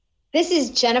This is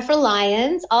Jennifer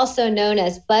Lyons, also known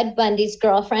as Bud Bundy's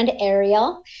girlfriend,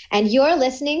 Ariel, and you're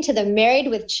listening to the Married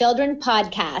with Children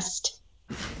podcast.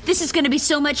 This is going to be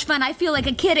so much fun. I feel like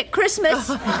a kid at Christmas.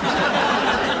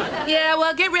 Yeah,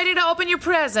 well, get ready to open your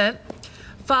present.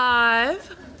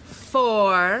 5,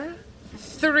 4,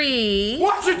 3...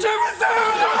 Watch it,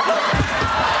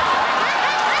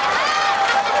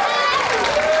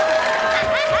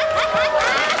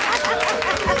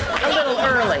 A little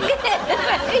early.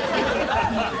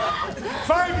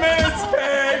 5 minutes,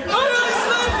 Peg!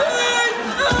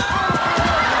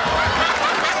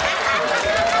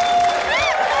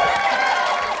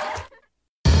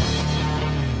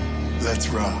 Let's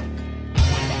rock.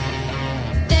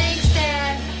 Thanks,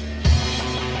 Dad.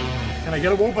 Can I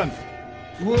get a whooping?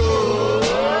 Whoa,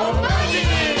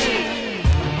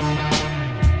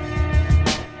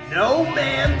 No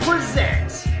Man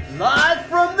presents, live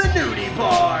from the nudie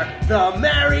bar, the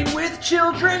Married with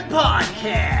Children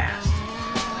podcast.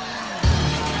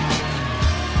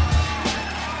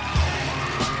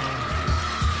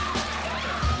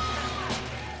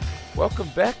 Welcome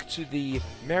back to the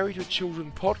Married with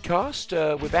Children podcast.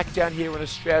 We're back down here in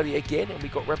Australia again, and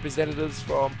we've got representatives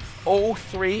from all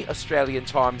 3 Australian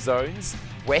time zones,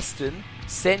 Western,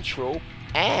 Central,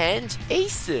 and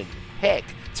Eastern. Heck,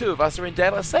 2 of us are in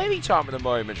daylight saving time at the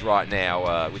moment right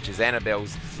now, which is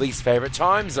Annabelle's least favourite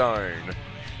time zone.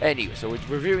 Anyway, so we're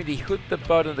reviewing the Hood, the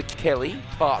Bud and the Kelly,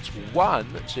 part 1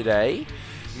 today.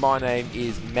 My name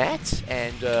is Matt,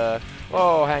 and,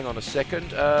 hang on a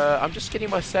second. I'm just getting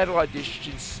my satellite dish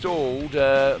installed,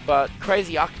 but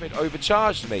Crazy Ahmed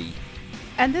overcharged me.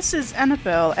 And this is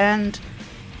Annabelle, and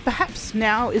perhaps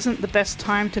now isn't the best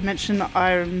time to mention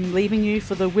I'm leaving you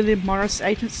for the William Morris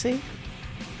Agency?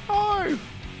 Oh!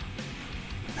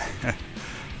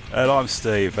 And I'm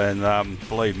Steve, and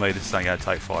believe me, this ain't going to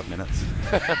take 5 minutes.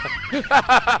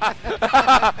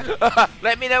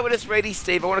 Let me know when it's ready,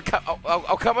 Steve. I'll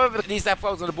come over to New South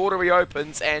Wales when the border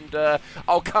reopens, and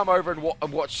I'll come over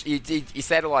and watch your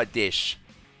satellite dish.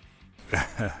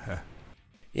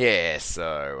 Yeah,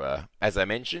 so as I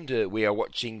mentioned, we are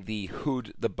watching the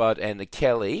Hood, the Bud and the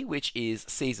Kelly, which is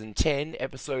Season 10,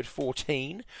 Episode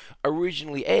 14,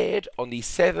 originally aired on the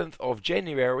 7th of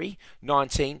January,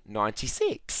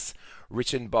 1996.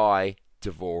 Written by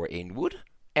Devorah Inwood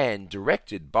and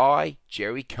directed by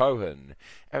Jerry Cohen.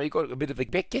 And we've got a bit of a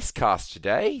guest cast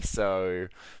today, so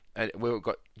we've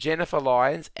got Jennifer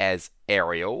Lyons as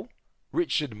Ariel,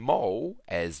 Richard Mole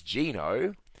as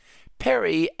Gino,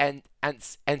 Perry and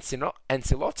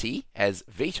Ancelotti as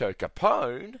Vito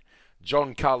Capone,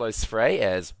 John Carlos Frey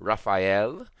as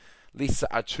Raphael,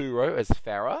 Lisa Arturo as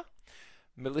Farah,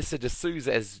 Melissa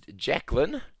D'Souza as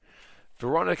Jacqueline,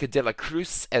 Veronica De La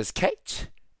Cruz as Kate,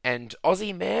 and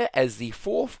Ozzie Mayer as the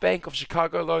 4th Bank of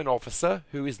Chicago loan officer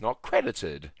who is not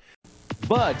credited.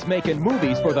 Bud's making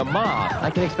movies for the mob. I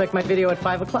can expect my video at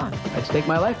 5 o'clock. I'd stake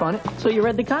my life on it, so you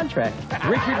read the contract.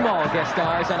 Richard Mall guest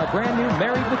stars on a brand new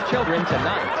Married with Children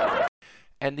tonight.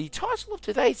 And the title of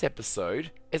today's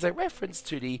episode is a reference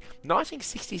to the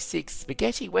 1966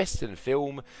 spaghetti western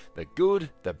film The Good,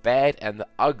 the Bad and the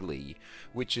Ugly,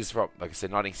 which is from, like I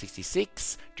said,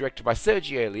 1966, directed by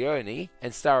Sergio Leone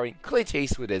and starring Clint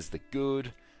Eastwood as the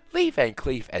good, Lee Van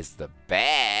Cleef as the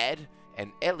bad,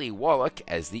 and Ellie Wallach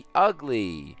as the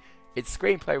ugly. Its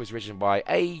screenplay was written by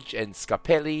Age and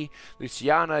Scarpelli,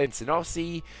 Luciano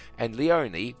Antonosi, and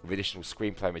Leone, with additional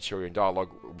screenplay material and dialogue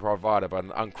provided by an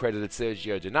uncredited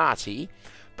Sergio Donati,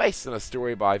 based on a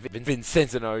story by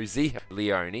Vincenzo Nozzi.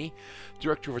 Leone.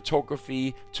 Director of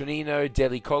photography Tonino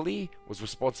Delicoli was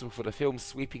responsible for the film's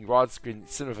sweeping widescreen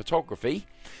cinematography,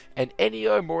 and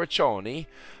Ennio Morricone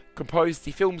composed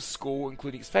the film's score,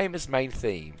 including its famous main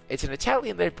theme. It's an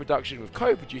Italian-led production with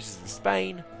co-producers in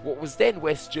Spain, what was then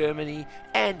West Germany,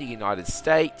 and the United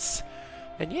States.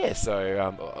 And yeah,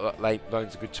 so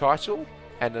loans a good title.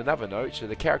 And another note,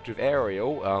 the character of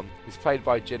Ariel is played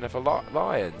by Jennifer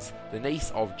Lyons, the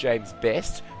niece of James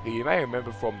Best, who you may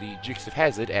remember from the Dukes of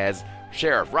Hazzard as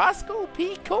Sheriff Roscoe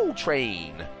P.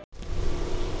 Coltrane.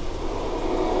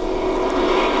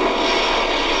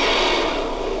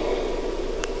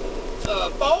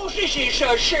 Boss, this is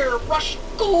Sheriff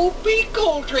Roscoe P.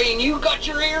 Coltrane. You got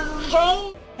your ears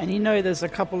on? And you know there's a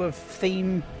couple of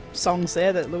theme songs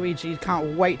there that Luigi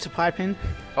can't wait to pipe in.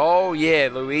 Oh yeah,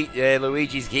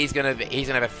 Luigi's he's gonna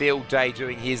have a field day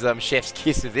doing his chef's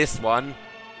kiss with this one.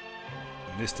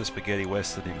 Mr. Spaghetti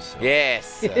Western himself.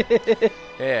 Yes.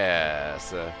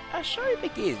 Yes. Our show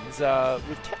begins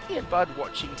with Kelly and Bud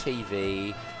watching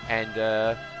TV, and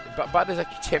Bud is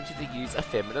tempted to use a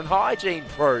feminine hygiene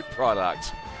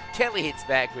product. Kelly hits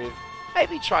back with,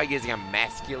 Maybe try using a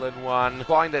masculine one,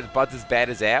 implying that Bud's as bad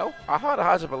as Al. I find it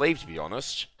hard to believe, to be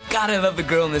honest. God, I love the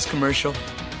girl in this commercial.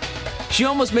 She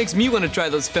almost makes me want to try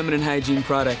those feminine hygiene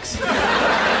products.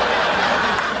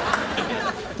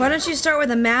 Why don't you start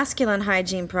with a masculine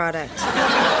hygiene product?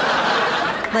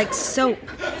 Like soap.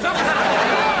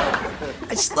 I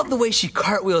just love the way she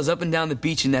cartwheels up and down the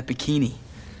beach in that bikini.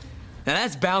 Now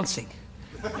that's bouncing.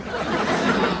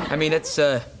 I mean, that's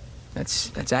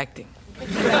acting.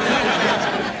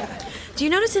 Do you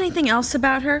notice anything else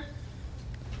about her?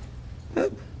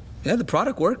 Yeah, the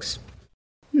product works.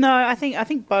 No, I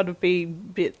think Bud would be a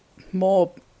bit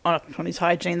more on his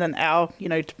hygiene than Al,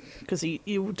 because he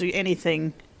will do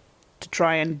anything to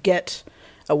try and get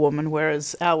a woman,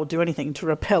 whereas Al will do anything to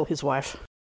repel his wife.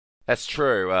 That's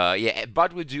true. Yeah,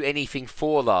 Bud would do anything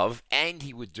for love, and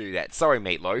he would do that. Sorry,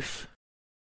 Meatloaf.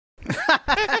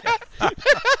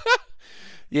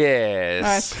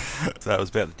 Yes. So that was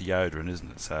about the deodorant,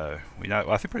 isn't it? So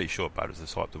I think pretty sure Bud was the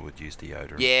type that would use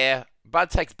deodorant. Yeah, Bud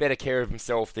takes better care of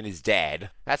himself than his dad.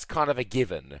 That's kind of a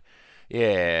given.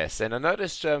 Yes, and I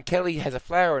noticed Kelly has a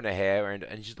flower in her hair,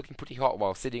 and she's looking pretty hot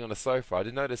while sitting on the sofa. I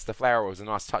did notice the flower was a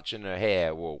nice touch in her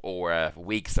hair, or a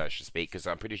wig, so to speak, because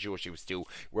I'm pretty sure she was still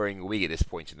wearing a wig at this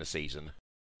point in the season.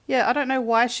 Yeah, I don't know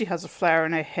why she has a flower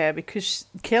in her hair, because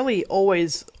Kelly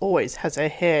always has her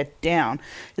hair down.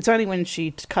 It's only when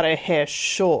she cut her hair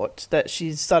short that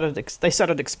they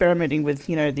started experimenting with,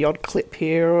 the odd clip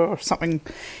here or something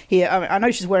here. I know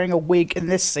she's wearing a wig in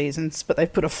this season, but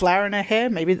they've put a flower in her hair.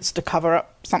 Maybe it's to cover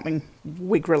up something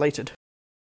wig-related.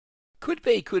 Could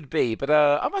be, but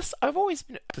I've always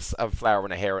been a flower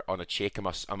in a hair on a chick.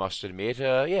 I must admit.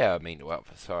 Yeah, I mean, well,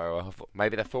 so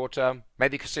maybe they thought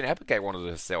maybe Christina Applegate wanted it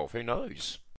herself. Who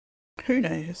knows?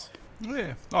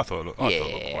 Yeah, I thought it looked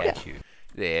quite cute.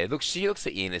 Yeah, she looks so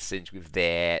innocent with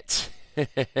that.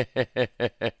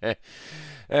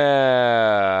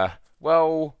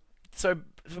 Well, so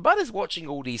Bud is watching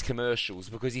all these commercials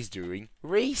because he's doing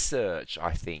research,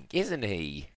 I think, isn't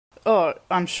he? Oh,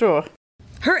 I'm sure.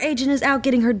 Her agent is out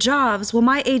getting her jobs, while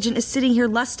my agent is sitting here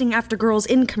lusting after girls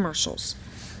in commercials.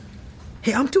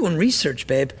 Hey, I'm doing research,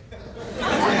 babe.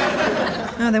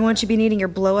 Oh, then won't you be needing your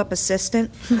blow-up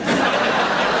assistant?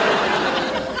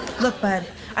 Look, Bud,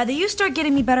 either you start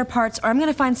getting me better parts, or I'm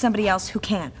going to find somebody else who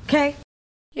can, okay?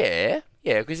 Yeah,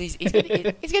 because he's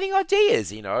getting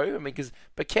ideas, I mean,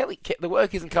 but Kelly, the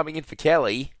work isn't coming in for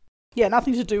Kelly. Yeah,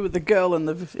 nothing to do with the girl in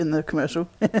the commercial.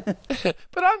 But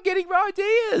I'm getting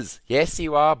ideas. Yes,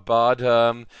 you are,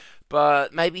 Bud.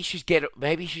 But maybe she's be a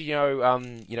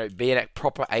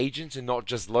proper agent and not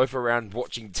just loaf around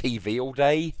watching TV all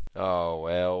day. Oh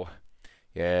well,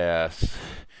 yes.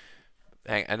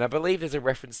 And I believe there's a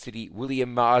reference to the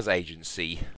William Morris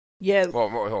agency. Yeah.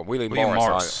 Well, William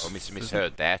Morris. I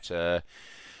misheard that.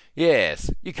 Yes,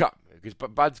 you can't. Because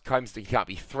Bud claims that he can't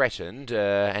be threatened,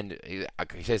 and he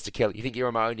says to Kelly, "You think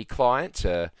you're my only client?"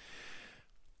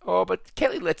 But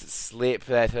Kelly lets it slip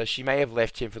that she may have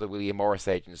left him for the William Morris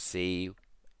Agency,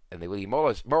 and the William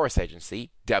Morris Agency,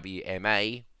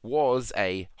 WMA, was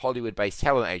a Hollywood-based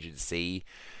talent agency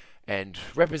and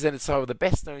represented some of the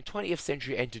best-known 20th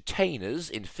century entertainers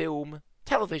in film,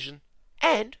 television,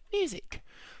 and music.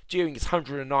 During its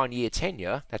 109-year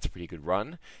tenure, that's a pretty good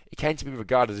run, it came to be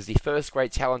regarded as the first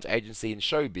great talent agency in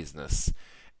show business.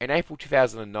 In April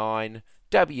 2009,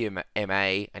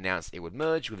 WMA announced it would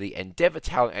merge with the Endeavour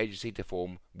Talent Agency to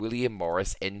form William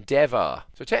Morris Endeavour.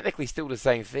 So technically still the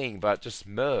same thing, but just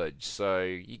merged, so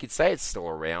you could say it's still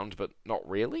around, but not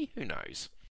really? Who knows?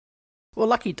 Well,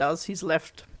 Lucky does. He's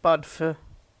left Bud for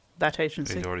that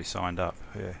agency. He's already signed up,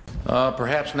 yeah.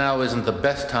 Perhaps now isn't the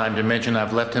best time to mention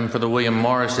I've left him for the William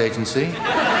Morris Agency.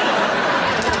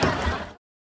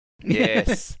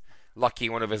 Yes. Lucky,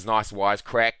 one of his nice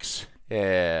wisecracks.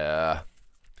 Yeah.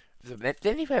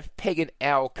 Then you have Peg and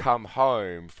Al come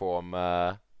home from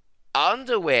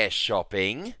underwear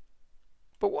shopping.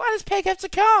 But why does Peg have to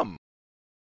come?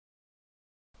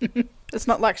 It's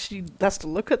not like she has to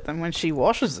look at them when she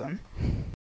washes them.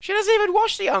 She doesn't even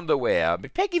wash the underwear.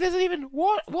 Peggy doesn't even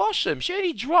wash them. She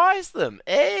only dries them.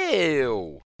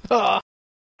 Ew.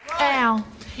 Al,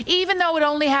 even though it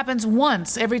only happens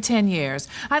once every 10 years,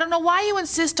 I don't know why you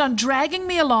insist on dragging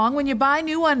me along when you buy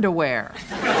new underwear.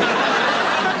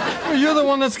 Well, you're the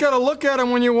one that's got to look at them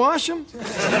when you wash them.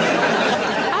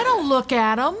 I don't look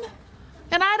at them,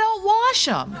 and I don't wash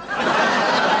them.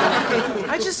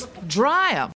 I just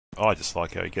dry them. I just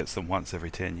like how he gets them once every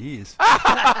 10 years.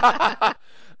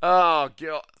 Oh,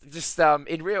 God. Just,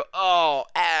 in real... Oh,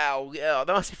 ow. Yeah,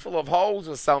 they must be full of holes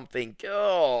or something.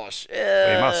 Gosh. He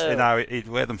must, he'd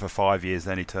wear them for 5 years,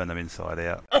 then he'd turn them inside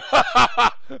out.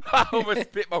 I almost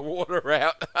spit my water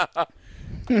out.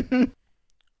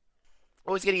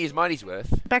 Always getting his money's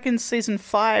worth. Back in season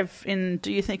 5 in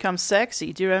Do You Think I'm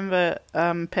Sexy, do you remember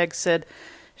Peg said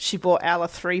she bought Al a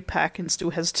 3-pack and still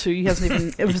has 2? He hasn't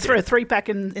even... It was a 3-pack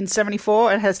in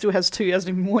 74 and still has 2. He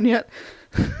hasn't even worn yet.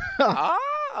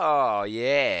 Oh,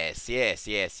 yes. But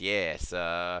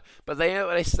they know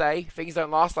what they say. Things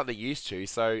don't last like they used to,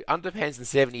 so underpants in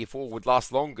 74 would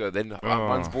last longer than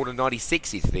ones bought in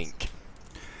 96, you'd think.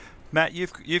 Matt,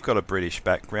 you've got a British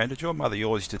background. Did your mother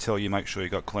always used to tell you make sure you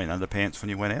got clean underpants when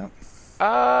you went out?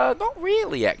 Not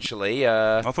really, actually.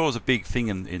 I thought it was a big thing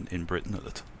in Britain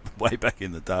way back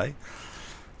in the day.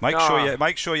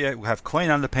 Make sure you have clean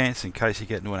underpants in case you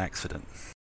get into an accident.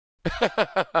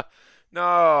 No,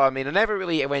 I mean, I never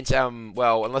really went,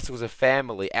 unless it was a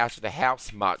family, out of the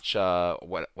house much for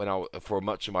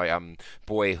much of my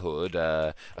boyhood,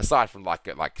 aside from,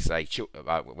 say,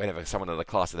 whenever someone in the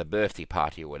class had a birthday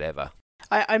party or whatever.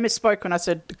 I misspoke when I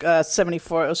said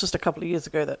 74. It was just a couple of years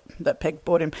ago that Peg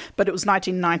bought him. But it was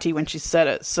 1990 when she said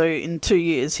it. So in 2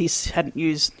 years,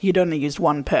 he'd only used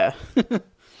 1 pair.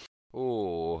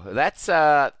 Oh, that's,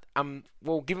 given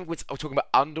we're talking about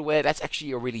underwear, that's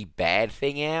actually a really bad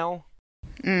thing, Al.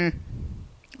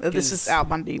 This is Al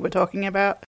Bundy we're talking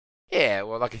about. Yeah,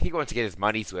 well, if he wants to get his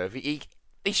money's worth,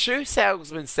 his shoe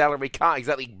salesman's salary can't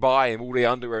exactly buy him all the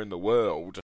underwear in the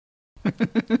world.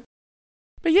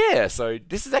 But yeah, so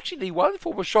this is actually the one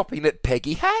form of shopping that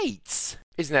Peggy hates.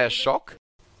 Isn't that a shock?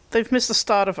 They've missed the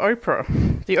start of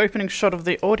Oprah, the opening shot of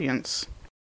the audience.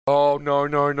 Oh, no,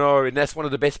 and that's one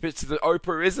of the best bits of the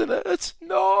Oprah, isn't it?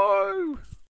 No!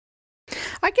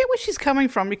 I get where she's coming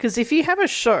from, because if you have a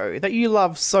show that you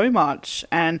love so much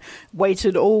and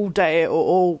waited all day or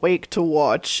all week to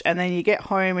watch, and then you get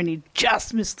home and you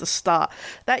just miss the start,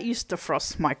 that used to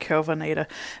frost my Kelvinator.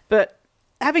 But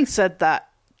having said that,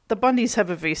 the Bundys have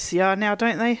a VCR now,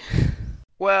 don't they?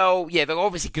 Well, yeah, they're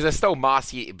obviously, because they stole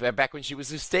Marcy back when she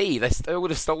was with Steve. They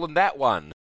would have stolen that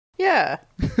one. Yeah.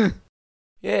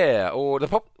 Yeah, or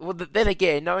then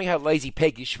again, knowing how lazy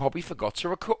Peg is, she probably forgot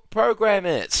to program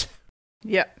it.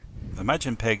 Yeah.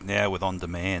 Imagine Peg now with On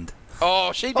Demand.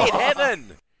 Oh, she'd be in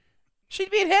heaven.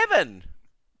 She'd be in heaven.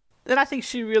 Then I think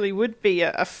she really would be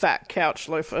a fat couch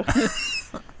loafer.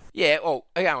 Yeah, well,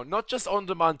 not just on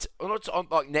demand, not on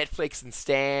like Netflix and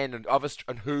Stan and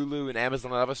Hulu and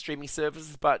Amazon and other streaming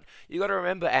services, but you got to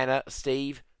remember, Anna,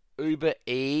 Steve, Uber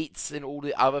Eats and all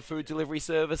the other food delivery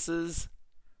services.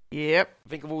 Yep.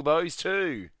 Think of all those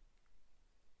too.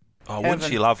 Oh, wouldn't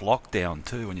she love lockdown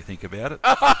too when you think about it?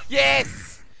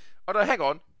 Yes! Oh no, hang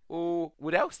on. Or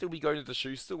would Al still be going to the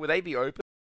shoe store? Would they be open?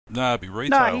 No, it'd be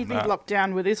retail. No, he'd be locked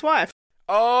down with his wife.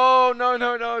 Oh,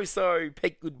 no. So,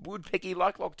 would Peggy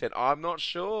like lockdown? I'm not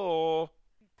sure.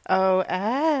 Oh,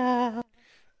 Al.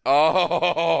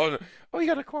 Oh, we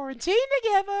got to quarantine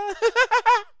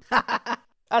together.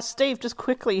 Steve, just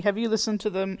quickly, have you listened to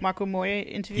the Michael Moyer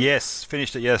interview? Yes,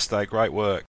 finished it yesterday. Great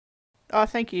work. Oh,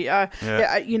 thank you.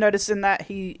 Yeah, you noticed in that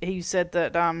he said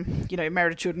that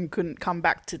Married to Children couldn't come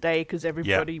back today because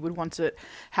everybody would want it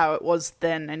how it was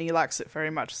then, and he likes it very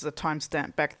much as a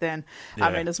timestamp back then. Yeah.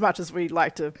 I mean, as much as we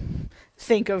like to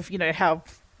think of how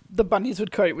the Bundys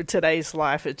would cope with today's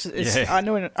life, I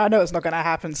know it's not going to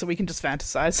happen, so we can just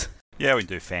fantasize. Yeah, we can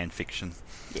do fan fiction.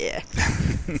 Yeah.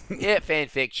 Yeah, fan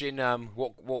fiction.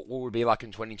 What would it be like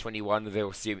in 2021?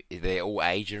 They're all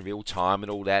age in real time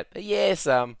and all that. But yes,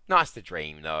 nice to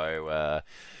dream though.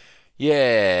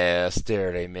 Yeah,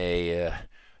 dearie me.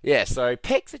 Yeah, so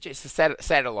Peg suggests a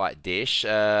satellite dish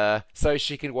so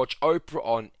she can watch Oprah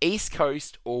on East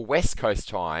Coast or West Coast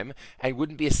time and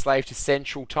wouldn't be a slave to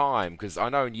Central time, because I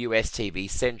know in US TV,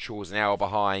 Central is an hour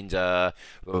behind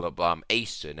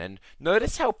Eastern. And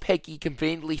notice how Peggy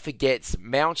conveniently forgets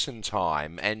Mountain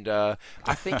time, and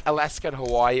I think Alaska and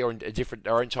Hawaii are in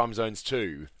their own time zones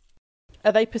too.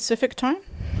 Are they Pacific time?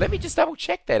 Let me just double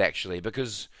check that actually,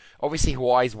 because obviously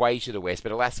Hawaii's way to the west,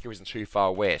 but Alaska isn't too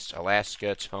far west.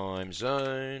 Alaska time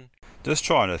zone. Just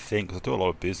trying to think, because I do a lot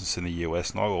of business in the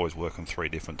US, and I always work on 3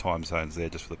 different time zones there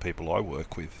just for the people I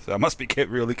work with. So it must get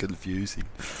really confusing.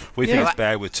 We think it's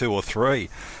bad with 2 or 3.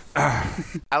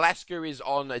 Alaska is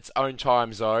on its own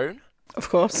time zone. Of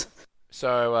course.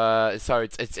 So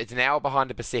it's an hour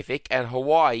behind the Pacific, and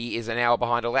Hawaii is an hour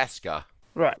behind Alaska.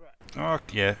 Right. Oh,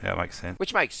 yeah, that makes sense.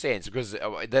 Which makes sense, because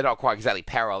they're not quite exactly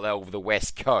parallel with the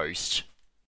West Coast.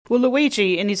 Well,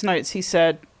 Luigi, in his notes, he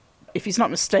said if he's not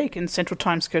mistaken, Central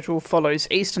Time schedule follows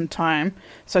Eastern Time.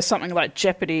 So something like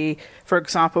Jeopardy, for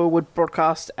example, would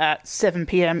broadcast at 7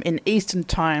 p.m. in Eastern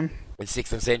Time. And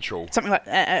 6 in Central. Something like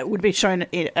would be shown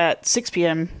at 6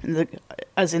 p.m.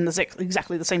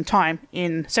 Exactly the same time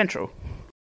in Central.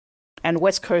 And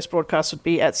West Coast broadcast would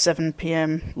be at 7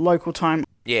 p.m. local time.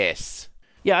 Yes.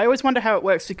 Yeah, I always wonder how it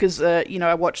works because,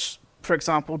 I watch, for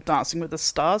example, Dancing with the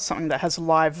Stars, something that has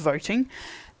live voting.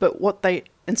 But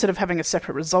instead of having a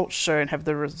separate results show and have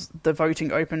the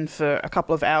voting open for a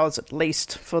couple of hours at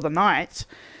least for the night,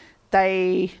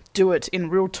 they do it in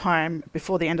real time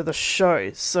before the end of the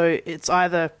show. So it's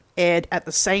either aired at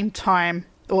the same time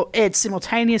or aired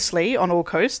simultaneously on all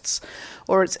coasts,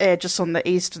 or it's aired just on the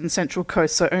east and central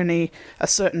coast, so only a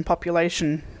certain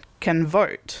population can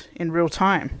vote in real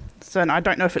time. So I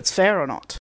don't know if it's fair or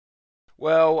not.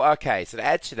 Well, okay, so to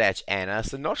add to that, Anna,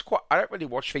 so not quite. I don't really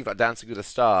watch things like Dancing with the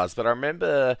Stars, but I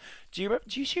remember. Do you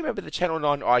remember the Channel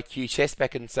 9 IQ test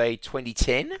back in, say,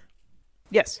 2010?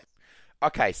 Yes.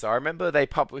 Okay, so I remember they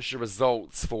published the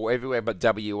results for everywhere but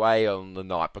WA on the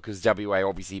night, because WA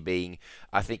obviously being,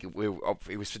 I think it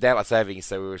was for daylight savings,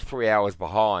 so we were 3 hours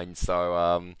behind.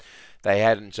 So they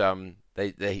hadn't.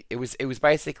 It was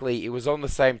basically on the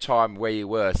same time where you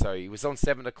were. So it was on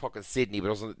 7 o'clock in Sydney,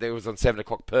 but it was on 7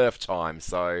 o'clock Perth time.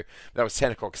 So that was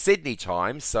 10 o'clock Sydney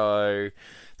time. So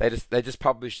they just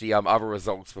published the other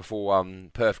results before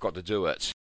Perth got to do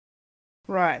it.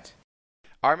 Right.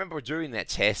 I remember doing that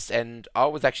test, and I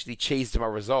was actually cheesed to my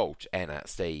result, Anna,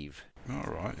 Steve.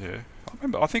 All right, yeah.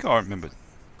 I think I remember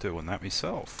doing that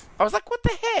myself. I was like, what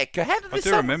the heck? How did this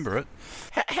I do remember it.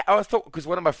 I thought, because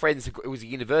one of my friends, it was a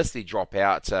university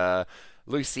dropout,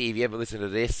 Lucy, if you ever listen to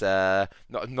this,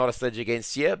 not a sledge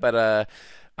against you, but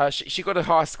she got a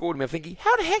high score to me. I'm thinking,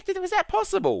 how the heck was that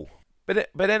possible? But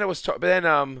then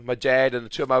my dad and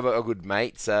two of my other good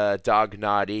mates, Doug,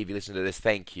 Nardi, if you listen to this,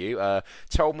 thank you,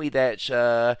 told me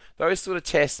that those sort of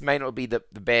tests may not be the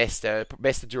best.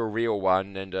 Best to do a real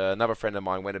one. And another friend of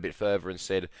mine went a bit further and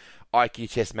said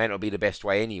IQ tests may not be the best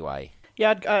way anyway.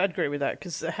 Yeah, I'd agree with that,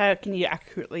 because how can you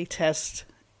accurately test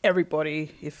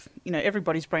everybody if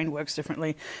everybody's brain works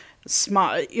differently?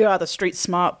 Smart, you're either street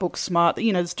smart, book smart.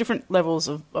 There's different levels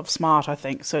of smart, I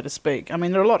think, so to speak. I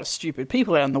mean, there are a lot of stupid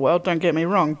people out in the world. Don't get me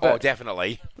wrong. But,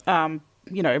 definitely. I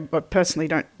personally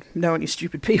don't know any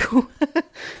stupid people.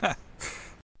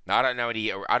 No, I don't know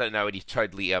any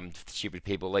totally stupid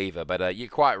people either. But you're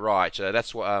quite right.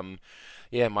 That's what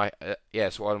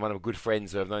that's what one of my good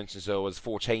friends who I've known since I was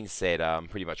 14 said.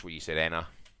 Pretty much what you said, Anna.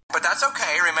 But that's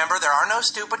okay. Remember, there are no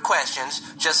stupid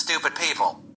questions, just stupid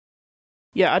people.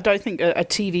 Yeah, I don't think a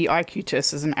TV IQ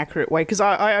test is an accurate way, because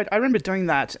I remember doing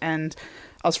that, and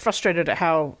I was frustrated at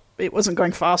how it wasn't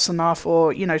going fast enough,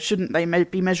 or, shouldn't they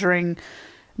be measuring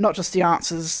not just the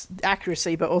answers,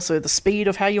 accuracy, but also the speed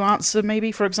of how you answer,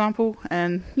 maybe, for example,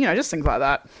 and, just things like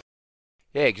that.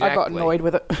 Yeah, exactly. I got annoyed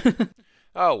with it.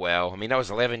 Oh, well, I mean, that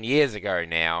was 11 years ago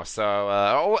now, so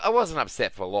I wasn't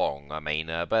upset for long,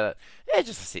 but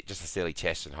just a silly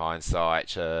test in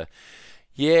hindsight.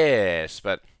 Yes,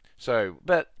 but... So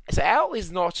Al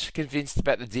is not convinced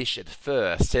about the dish at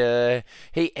first. Because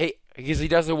he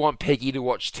doesn't want Peggy to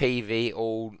watch TV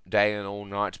all day and all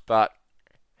night. But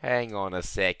hang on a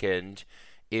second.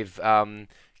 If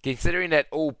considering that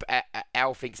all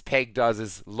Al thinks Peg does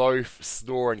is loaf,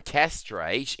 snore, and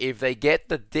castrate, if they get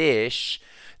the dish,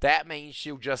 that means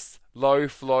she'll just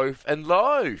loaf, and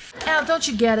loaf. Al, don't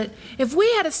you get it? If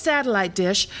we had a satellite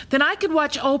dish, then I could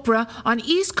watch Oprah on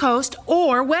East Coast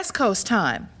or West Coast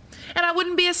time. And I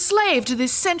wouldn't be a slave to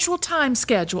this central time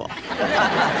schedule.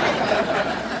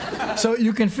 So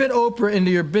you can fit Oprah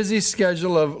into your busy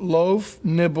schedule of loaf,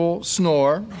 nibble,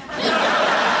 snore,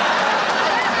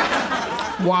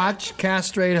 watch,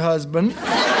 castrate husband,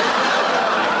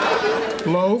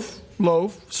 loaf,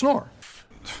 snore.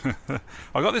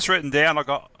 I got this written down.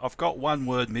 I've got one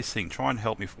word missing. Try and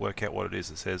help me work out what it is.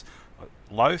 It says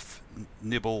loaf,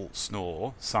 nibble,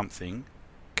 snore, something,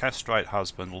 castrate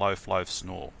husband, loaf,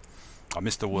 snore. I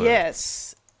missed a word.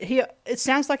 Yes. It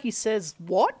sounds like he says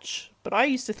watch, but I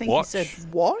used to think he said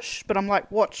wash, but I'm like,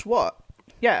 watch what?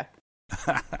 Yeah.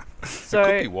 So, it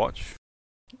could be watch.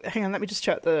 Hang on, let me just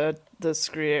check the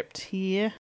script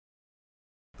here.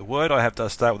 The word I have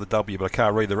does start with a W, but I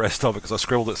can't read the rest of it because I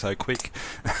scribbled it so quick.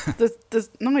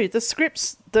 The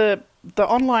scripts, the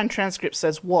online transcript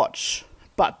says watch,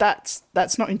 but that's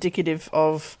not indicative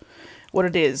of what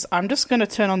it is. I'm just going to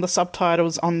turn on the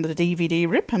subtitles on the DVD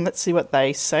rip and let's see what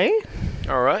they say.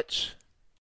 All right.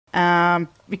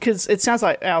 Because it sounds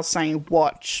like Al's saying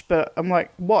watch, but I'm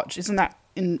like, watch, isn't that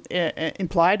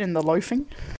implied in the loafing?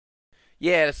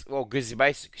 Yeah, well, because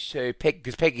basically,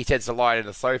 because Peggy tends to lie on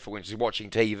the sofa when she's watching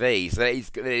TV, so that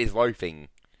is loafing.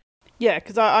 Yeah,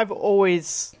 because I've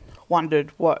always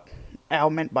wondered what Al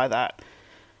meant by that.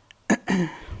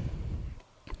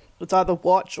 It's either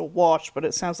watch or watch, but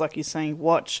it sounds like he's saying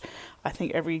watch. I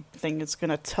think everything is going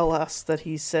to tell us that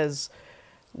he says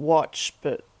watch,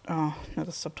 but no,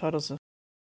 the subtitles are...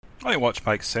 I think watch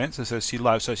makes sense. It says she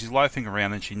loafs, so she's loafing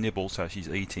around and she nibbles, so she's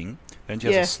eating. Then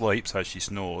she has a sleep, so she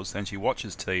snores. Then she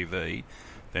watches TV.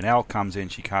 Then Al comes in,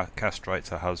 she castrates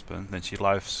her husband. Then she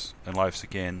loafs and loafs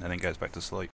again, and then goes back to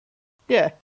sleep.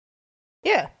 Yeah.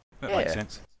 Yeah. That makes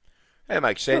sense. That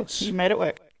makes sense. Cool. You made it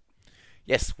work.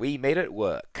 Yes, we made it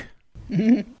work.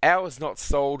 Al was not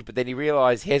sold, but then he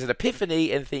realised he has an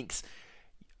epiphany and thinks,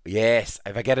 yes,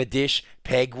 if I get a dish,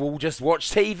 Peg will just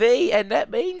watch TV, and that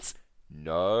means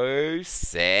no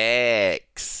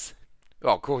sex.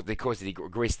 Well, of course he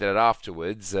greased it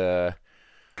afterwards.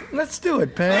 Let's do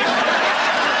it, Peg.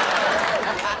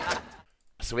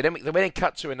 So we then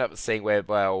cut to another scene where,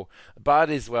 Bud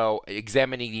is,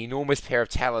 examining the enormous pair of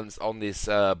talons on this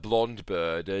blonde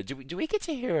bird. Do we get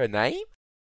to hear her name?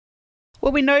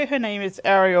 Well, we know her name is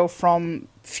Ariel from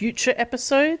future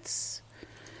episodes.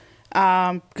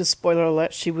 Because, spoiler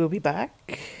alert, she will be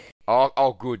back.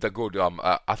 Oh, good.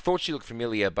 I thought she looked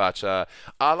familiar, but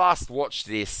I last watched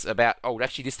this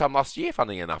this time last year,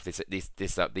 funnily enough,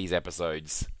 these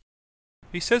episodes.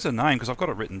 He says her name because I've got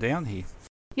it written down here.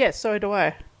 Yeah, so do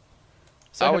I.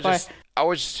 I was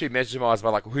just too mesmerised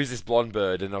by who's this blonde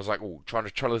bird, and I was trying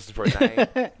to listen for her name.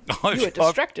 You were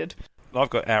distracted. I've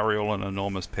got Ariel an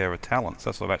enormous pair of talents.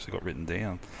 That's what I've actually got written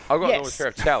down. I've got an enormous pair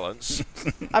of talents.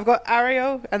 I've got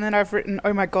Ariel, and then I've written,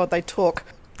 oh my god, they talk.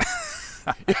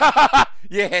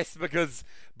 Yes, because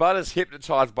Bud is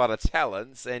hypnotised by the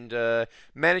talents and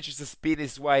manages to spin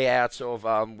his way out of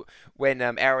when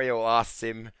Ariel asks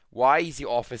him, why is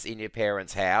your office in your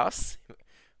parents' house?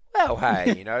 Well,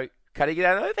 hey, cutting it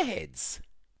down overheads.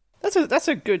 That's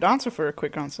a good answer for a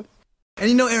quick answer.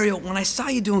 And Ariel, when I saw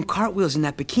you doing cartwheels in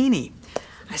that bikini,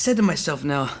 I said to myself,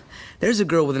 now, there's a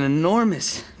girl with an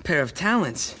enormous pair of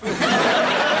talents.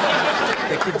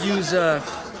 They could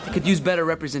use better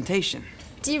representation.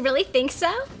 Do you really think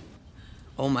so?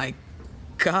 Oh my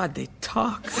God, they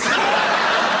talk.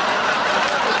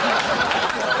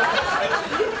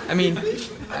 I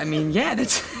mean, yeah,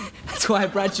 that's why I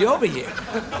brought you over here.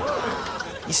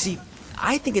 You see,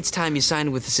 I think it's time you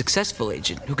signed with a successful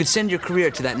agent who could send your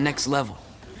career to that next level.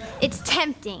 It's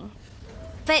tempting.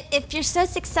 But if you're so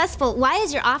successful, why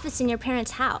is your office in your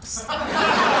parents' house?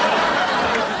 I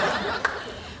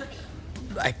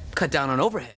cut down on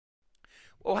overhead.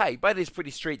 Well, hey, Bud is pretty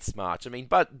street smart. I mean,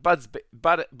 Bud is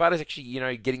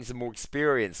actually, getting some more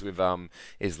experience with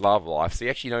his love life, so he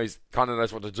actually knows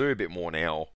what to do a bit more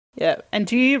now. Yeah, and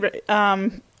do you?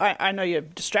 I know you're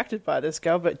distracted by this,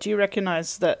 girl, but do you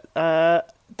recognise that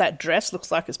that dress looks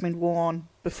like it's been worn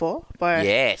before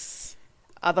by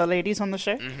other ladies on the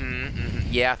show?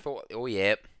 Yeah, I thought. Oh,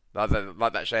 yeah,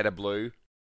 like that shade of blue.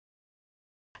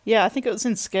 Yeah, I think it was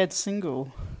in Scared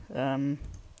Single. The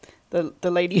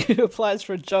lady who applies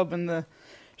for a job in the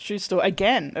shoe store,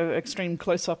 again, an extreme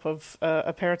close-up of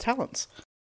a pair of talents.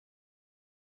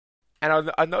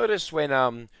 And I noticed when,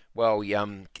 Ariel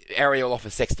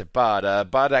offers sex to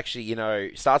Bud, Bud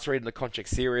actually, starts reading the contract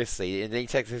seriously, and then he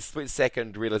takes a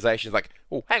split-second realization, like,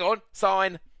 oh, hang on,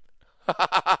 sign.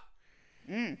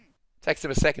 Takes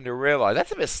him a second to realize.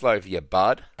 That's a bit slow for you,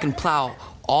 Bud. I can plow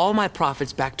all my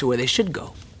profits back to where they should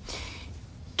go.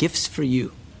 Gifts for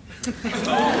you.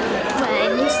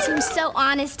 Glenn, you seem so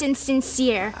honest and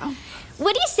sincere.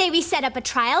 What do you say we set up a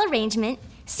trial arrangement,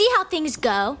 see how things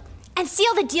go, and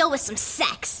seal the deal with some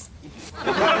sex?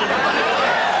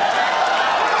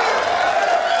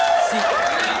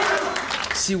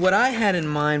 See, what I had in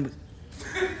mind...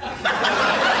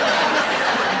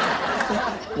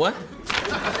 What?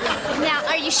 Now,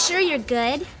 are you sure you're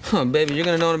good? Oh, baby, you're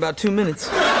gonna know in about 2 minutes.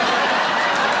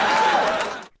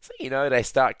 So, they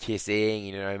start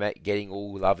kissing, getting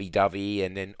all lovey-dovey,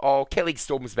 and then, Kelly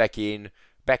storms back in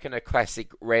her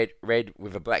classic red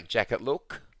with a black jacket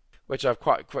look, which I've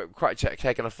quite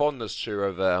taken a fondness to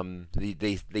of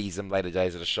these later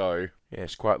days of the show. Yeah,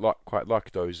 it's quite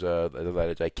like those the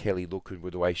later day Kelly look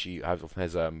with the way she often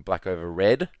has black over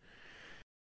red.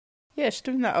 Yeah, she's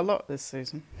doing that a lot this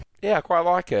season. Yeah, I quite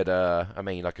like it.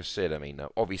 Like I said,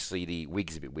 obviously the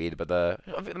wig's a bit weird, but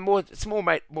it's more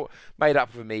made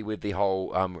up for me with the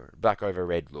whole black over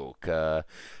red look. But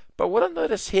what I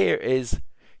noticed here is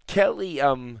Kelly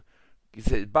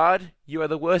said, Bud, you are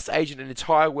the worst agent in the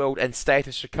entire world and state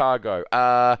of Chicago.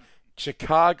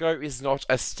 Chicago is not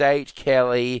a state,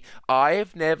 Kelly. I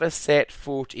have never set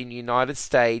foot in the United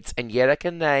States, and yet I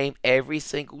can name every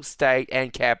single state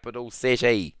and capital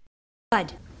city.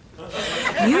 Bud,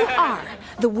 you are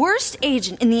the worst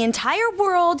agent in the entire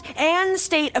world and the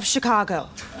state of Chicago.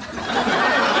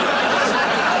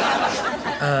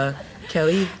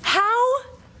 Kelly? How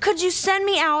could you send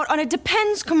me out on a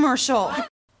Depends commercial?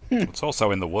 It's also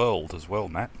in the world as well,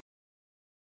 Matt.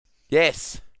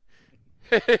 Yes.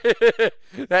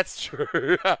 That's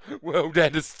true. World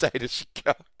and the state of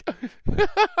Chicago.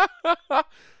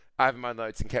 I have my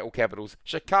notes in all capitals.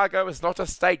 Chicago is not a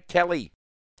state, Kelly.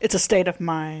 It's a state of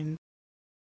mind.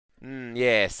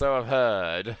 Yeah, so I've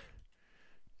heard.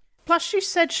 Plus, you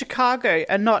said Chicago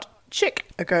and not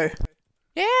Chick-ago.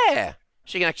 Yeah.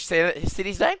 She can actually say the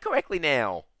city's name correctly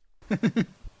now. But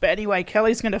anyway,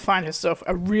 Kelly's going to find herself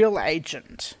a real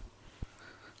agent.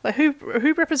 Like, who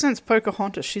represents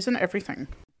Pocahontas? She's in everything.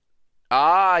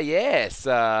 Ah, yes.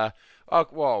 I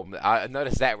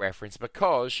noticed that reference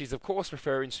because she's, of course,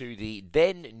 referring to the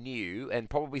then new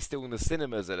and probably still in the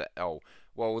cinemas at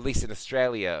least in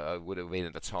Australia would have been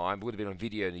at the time. Would have been on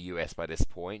video in the US by this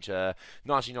point.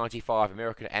 1995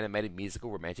 American animated musical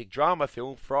romantic drama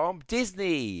film from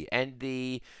Disney, and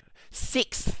the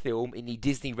 6th film in the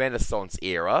Disney Renaissance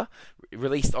era,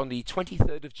 released on the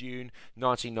 23rd of June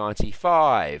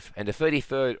 1995, and the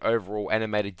 33rd overall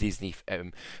animated Disney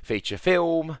feature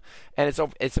film, and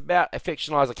it's about a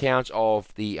fictionalized account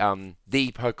of the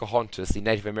Pocahontas, the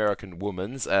Native American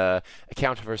woman's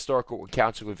account of her historical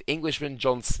encounter with Englishman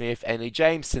John Smith and the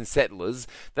Jamestown settlers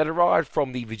that arrived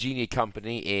from the Virginia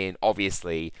Company in,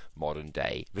 obviously,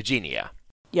 modern-day Virginia.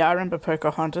 Yeah, I remember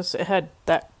Pocahontas. It had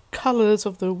that colours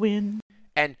of the wind.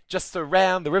 And just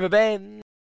around the river bend.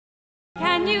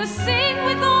 Can you sing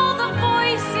with all the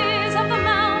voices of the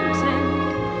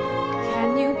mountain?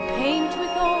 Can you paint with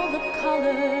all the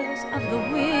colours of the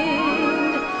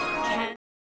wind?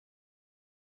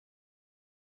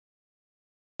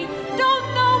 Don't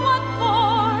know what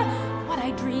for. What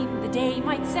I dream the day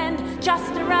might send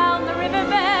just around the river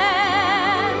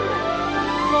bend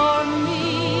for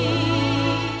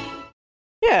me.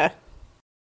 Yeah.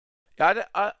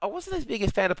 I wasn't as big a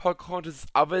fan of Pocahontas'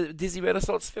 other Disney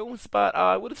Renaissance films, but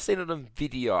I would have seen it on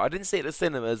video. I didn't see it at the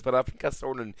cinemas, but I think I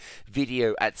saw it on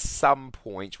video at some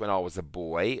point when I was a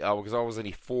boy, because I was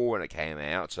only 4 when it came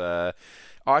out. I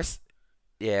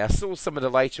saw some of the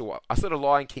later. I saw The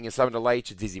Lion King and some of the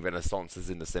later Disney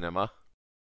Renaissances in the cinema.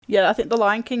 Yeah, I think The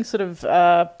Lion King sort of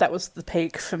that was the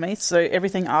peak for me. So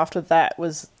everything after that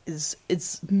is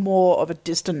more of a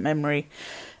distant memory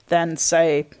than,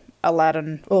 say,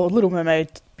 Aladdin, or Little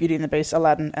Mermaid, Beauty and the Beast,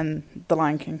 Aladdin, and The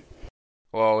Lion King.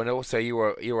 Well, and also you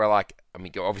were like, I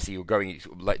mean, obviously you were going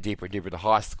deeper and deeper into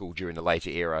high school during the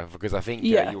later era, because I think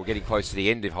you were getting close to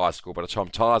the end of high school by the time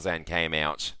Tarzan came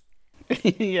out.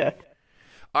 Yeah.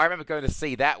 I remember going to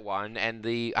see that one, and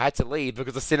I had to leave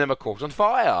because the cinema caught on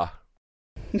fire.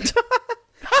 It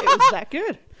was that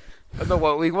good. No,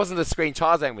 well, it wasn't the screen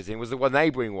Tarzan was in, it was the one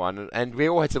neighbouring one, and we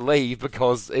all had to leave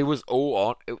because it was all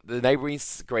on, the neighbouring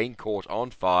screen caught on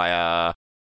fire.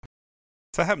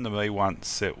 That happened to me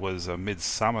once. It was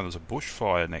midsummer, there was a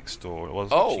bushfire next door. I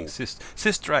was watching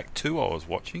Sister Act 2 I was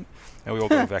watching, and we all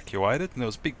got evacuated, and there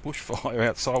was a big bushfire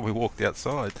outside, we walked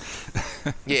outside.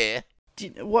 Yeah. Do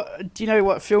you know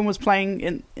what film was playing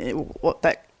in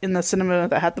the cinema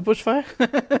that had the bushfire?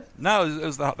 No, it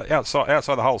was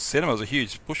outside the whole cinema. There was a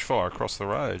huge bushfire across the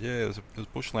road. Yeah, there was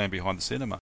bushland behind the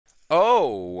cinema.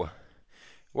 Oh,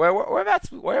 whereabouts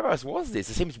was this?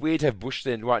 It seems weird to have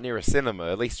bushland right near a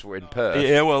cinema. At least we're in Perth.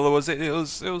 Yeah, well, it was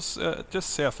just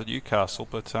south of Newcastle,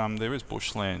 but there is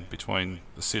bushland between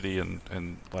the city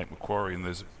and Lake Macquarie, and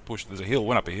there's a hill.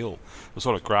 Went up a hill. It was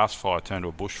sort of grass fire turned to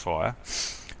a bushfire.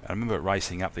 I remember it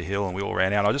racing up the hill, and we all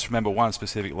ran out. I just remember one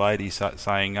specific lady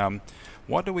saying,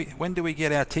 when do we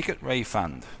get our ticket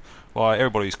refund? Well,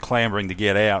 everybody's clamouring to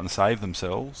get out and save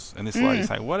themselves, and this lady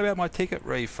saying, what about my ticket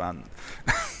refund?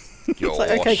 It's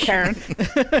like, okay, Karen.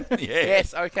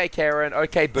 Yes, okay, Karen,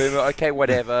 okay, boomer, okay,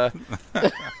 whatever.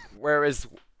 Whereas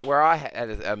where I had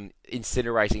an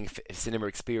incinerating cinema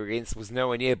experience was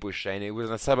nowhere near Bushland. It was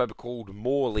in a suburb called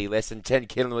Morley, less than 10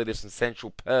 kilometres from central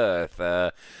Perth,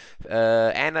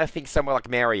 and I think somewhere like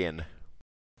Marion.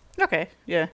 Okay,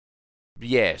 yeah.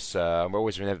 Yes, I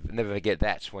always never forget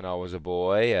that when I was a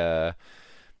boy.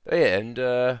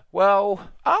 Well,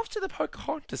 after the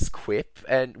Pocahontas quip,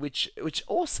 and which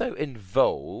also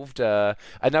involved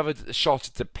another shot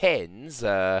at Depends,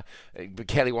 but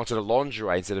Kelly wanted a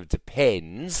lingerie instead of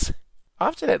Depends.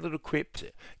 After that little quip,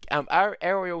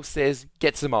 Ariel says,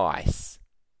 "Get some ice,"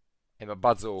 and my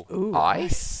bud's all,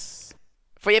 "Ice?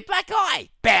 For your black eye!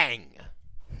 Bang!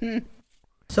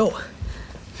 So,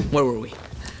 where were we?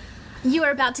 You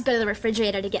were about to go to the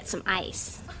refrigerator to get some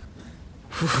ice.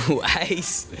 Ooh,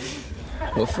 ice?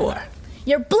 What for?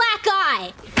 Your black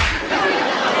eye!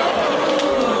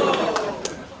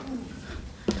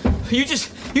 You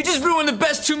just ruined the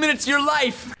best 2 minutes of your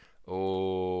life!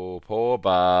 Oh, poor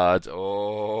Bud.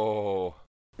 Oh.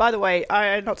 By the way,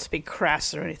 not to be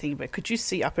crass or anything, but could you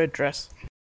see up her dress?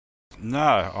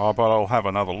 No, but I'll have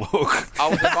another look. I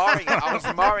was admiring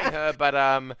her, but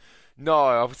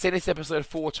no, I've seen this episode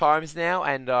 4 times now,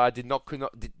 and I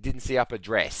didn't see up her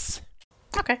dress.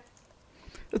 Okay.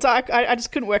 It's I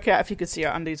just couldn't work out if you could see her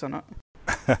undies or not.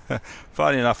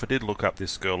 Funny enough, I did look up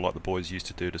this girl like the boys used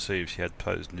to do to see if she had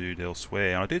posed nude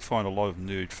elsewhere, and I did find a lot of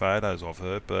nude photos of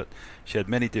her, but she had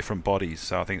many different bodies,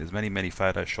 so I think there's many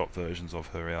Photoshop versions of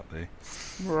her out there.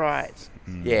 Right.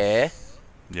 Yeah.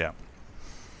 Yeah.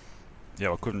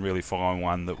 Yeah, I couldn't really find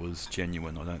one that was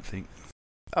genuine, I don't think.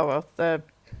 Oh well,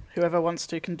 whoever wants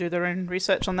to can do their own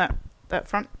research on that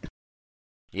front.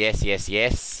 Yes.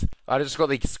 I just got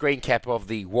the screen cap of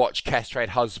the watch castrate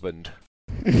husband.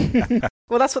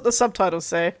 Well, that's what the subtitles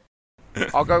say.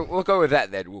 We'll go with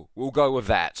that then. We'll go with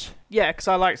that. Yeah, because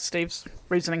I like Steve's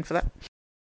reasoning for that.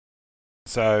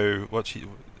 So,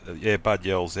 Bud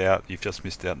yells out, "You've just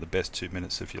missed out on the best 2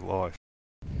 minutes of your life."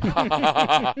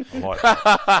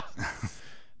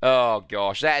 Oh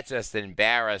gosh, that's just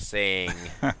embarrassing.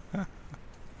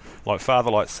 Like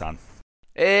father, like son.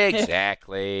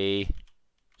 Exactly.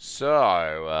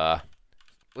 So,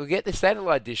 we'll get the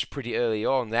satellite dish pretty early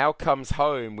on. Now comes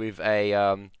home with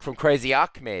a from Crazy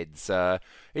Ahmed's.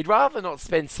 He'd rather not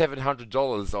spend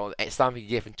 $700 on something you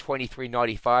get from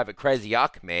 $23.95 at Crazy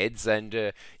Ahmed's,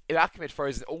 and Ahmed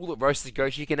throws in all the roasted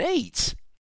goats you can eat.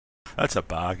 That's a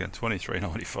bargain.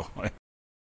 $23.95.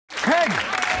 Peg!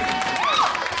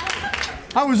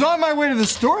 I was on my way to the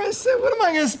store. I said, what am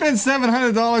I going to spend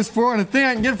 $700 for on a thing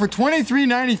I can get for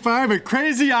 $23.95 at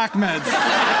Crazy Ahmed's?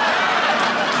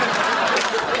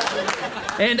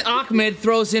 And Ahmed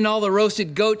throws in all the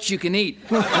roasted goats you can eat.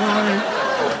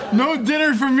 No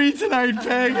dinner for me tonight,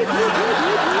 Peg.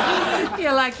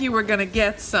 Yeah, like you were gonna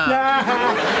get some.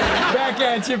 Back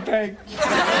at you, Peg.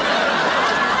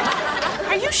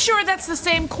 Are you sure that's the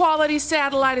same quality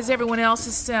satellite as everyone else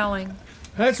is selling?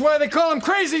 That's why they call him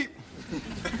Crazy.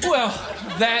 Well,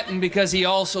 that and because he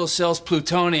also sells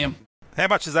plutonium. How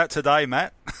much is that today,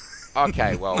 Matt?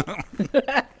 Okay, well,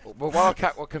 while I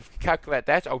can calculate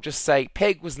that, I'll just say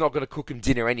Peg was not going to cook him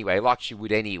dinner anyway, like she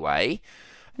would anyway.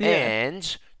 Yeah.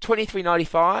 And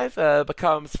 $23.95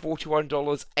 becomes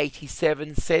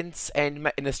 $41.87,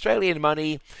 and in Australian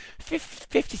money,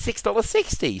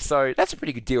 $56.60. So that's a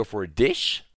pretty good deal for a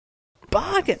dish.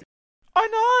 Bargain.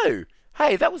 I know.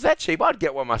 Hey, if that was that cheap, I'd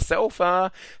get one myself.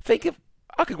 Think of,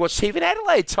 I could watch TV in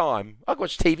Adelaide time. I could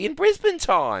watch TV in Brisbane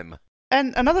time.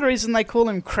 And another reason they call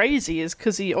him Crazy is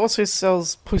because he also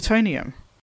sells plutonium.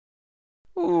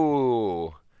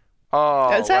 Ooh.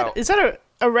 Oh, is that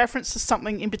a reference to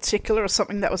something in particular or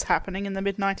something that was happening in the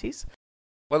mid-90s?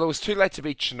 Well, it was too late to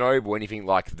be Chernobyl or anything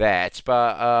like that,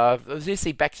 but it was just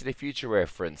a Back to the Future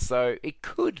reference, so it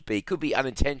could be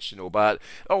unintentional, but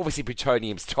obviously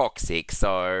plutonium's toxic,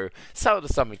 so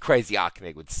something Crazy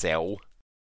Ahmed would sell.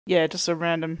 Yeah, just a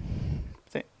random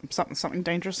thing, something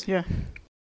dangerous, yeah.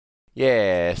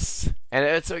 Yes, and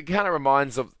it kind of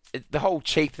reminds of, the whole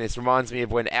cheapness reminds me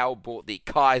of when Al bought the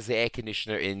Kaiser air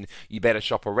conditioner in You Better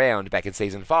Shop Around back in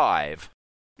season 5.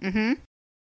 Mm-hmm.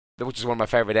 Which is one of my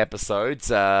favourite episodes.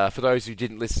 For those who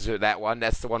didn't listen to that one,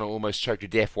 that's the one I almost choked to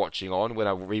death watching on when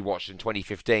I rewatched in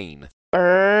 2015.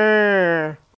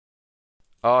 Oh,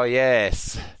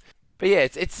 yes. But yeah,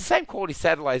 it's the same quality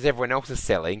satellite as everyone else is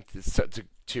selling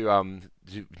to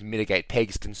mitigate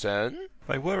Peg's concern.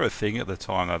 They were a thing at the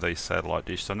time, though, these satellite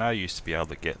dishes. I know you used to be able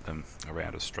to get them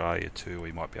around Australia too.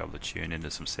 We might be able to tune into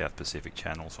some South Pacific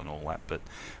channels and all that, but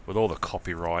with all the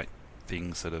copyright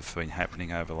things that have been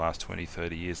happening over the last 20,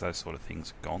 30 years, those sort of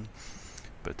things are gone.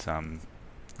 But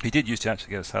he did used to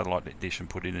actually get a satellite dish and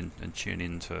put in and tune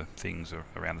into things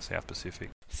around the South Pacific.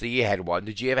 So you had one.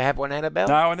 Did you ever have one, Annabelle?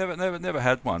 No, I never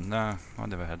had one. No, I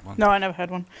never had one. No, I never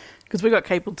had one. Because we got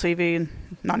cable TV in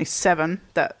 97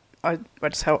 that I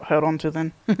just held on to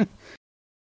then.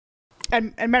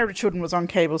 and Married with Children was on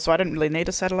cable, so I didn't really need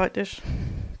a satellite dish.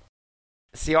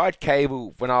 See, I had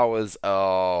cable when I was,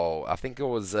 I think it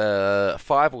was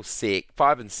 5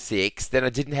 and 6. Then I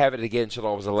didn't have it again until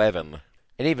I was 11.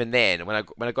 And even then, when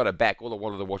I got it back, all I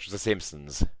wanted to watch was The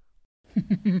Simpsons.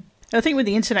 I think with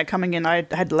the internet coming in, I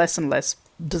had less and less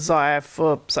desire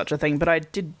for such a thing, but I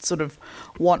did sort of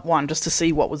want one just to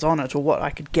see what was on it or what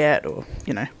I could get or,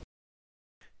 you know.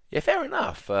 Yeah, fair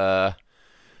enough. But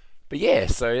yeah,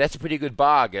 so that's a pretty good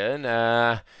bargain.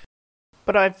 But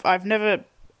I've never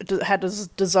had a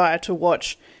desire to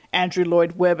watch Andrew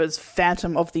Lloyd Webber's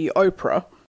Phantom of the Opera.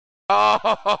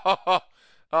 Oh,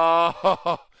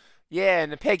 yeah,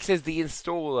 and the Peg says the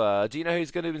installer. Do you know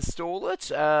who's going to install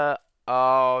it?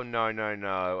 Oh,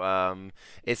 no.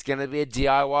 It's going to be a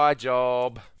DIY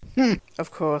job.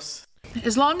 Of course.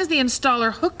 As long as the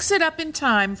installer hooks it up in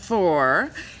time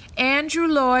for Andrew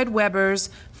Lloyd Webber's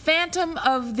Phantom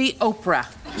of the Opera.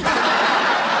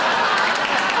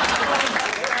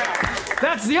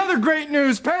 That's the other great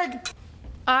news, Peg.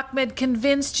 Ahmed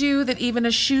convinced you that even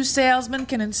a shoe salesman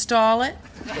can install it?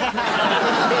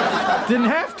 Didn't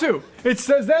have to. It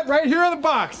says that right here on the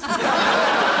box.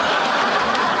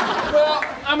 Well,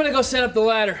 I'm gonna go set up the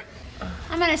ladder.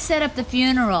 I'm gonna set up the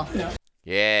funeral.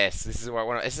 Yes, this is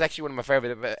actually one of my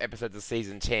favorite episodes of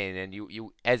season 10, and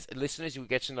you as listeners you'll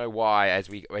get to know why as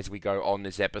we go on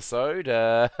this episode.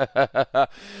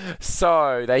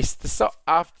 So they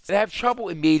have trouble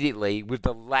immediately with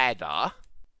the ladder,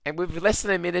 and with less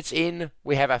than a minute in,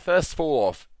 we have our first fall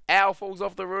off. Al falls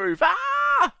off the roof,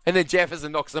 and then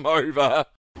Jefferson knocks him over.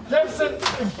 Jefferson,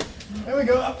 here we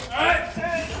go. All right,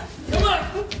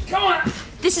 come on.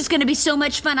 This is gonna be so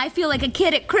much fun. I feel like a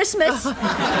kid at Christmas.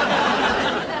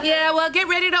 Yeah, well, get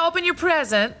ready to open your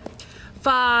present.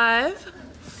 5,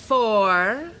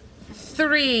 4,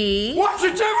 3... Watch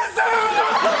it, Jefferson!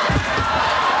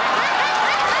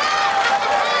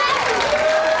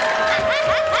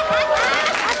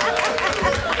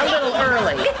 A little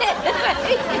early.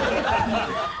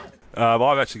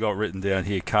 I've actually got written down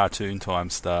here, cartoon time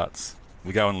starts.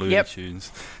 We go on Looney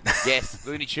Tunes. Yes,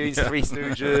 Looney Tunes, Three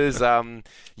Stooges,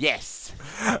 yes.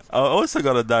 I also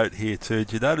got a note here too.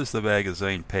 Do you notice the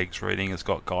magazine Peg's reading has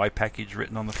got Guy Package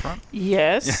written on the front?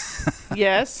 Yes.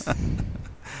 Yes.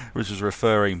 Which is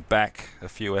referring back a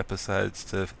few episodes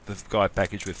to the Guy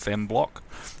Package with Femblock,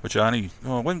 which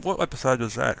what episode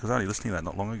was that? Because I only listened to that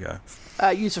not long ago.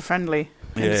 User friendly.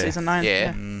 Yeah. Season 9.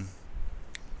 Yeah.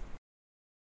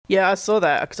 Yeah, I saw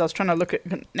that because I was trying to look at,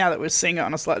 now that we're seeing it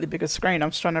on a slightly bigger screen, I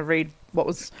was trying to read what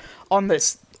was on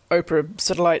this Oprah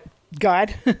satellite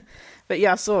guide. But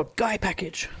yeah, I saw Guy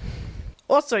Package.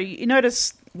 Also, you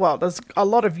notice, well, there's a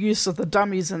lot of use of the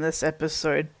dummies in this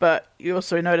episode, but you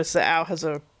also notice that Al has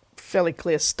a fairly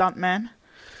clear stuntman.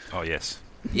 Oh, yes.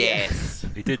 Yes.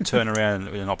 He did turn around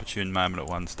in an opportune moment at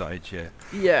one stage, yeah.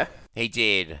 Yeah. He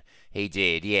did,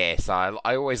 yes. I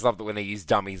always loved it when they use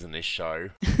dummies in this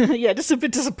show. Yeah, just a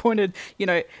bit disappointed,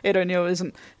 Ed O'Neill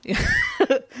isn't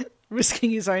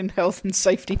risking his own health and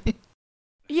safety.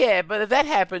 Yeah, but if that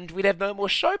happened, we'd have no more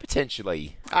show,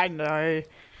 potentially. I know.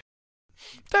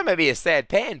 Don't make me a sad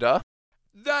panda.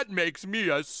 That makes me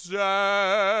a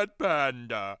sad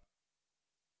panda.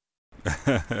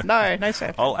 No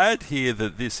sad. I'll add here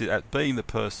that this is, being the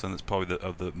person that's probably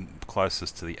the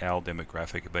closest to the Al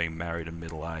demographic of being married and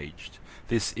middle-aged,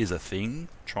 this is a thing,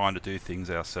 trying to do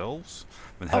things ourselves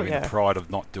and having the pride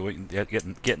of not doing,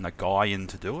 getting a guy in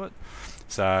to do it.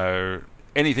 So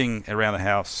anything around the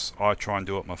house, I try and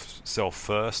do it myself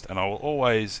first, and I will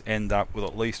always end up with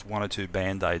at least 1 or 2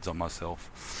 Band-Aids on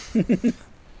myself.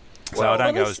 So I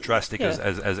don't go as drastic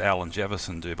as Al and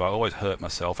Jefferson do, but I always hurt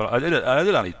myself. I did it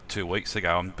only 2 weeks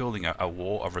ago. I'm building a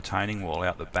retaining wall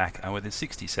out the back, and within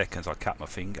 60 seconds I cut my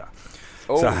finger.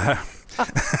 Oh.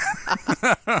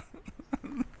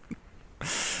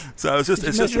 So it's just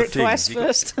a thing. Twice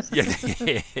first. Yeah.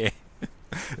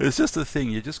 It's just a thing.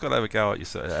 You just got to have a go at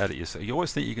it yourself. You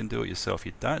always think you can do it yourself.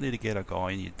 You don't need to get a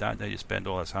guy in. You don't need to spend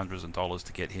all those hundreds of dollars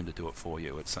to get him to do it for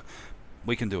you.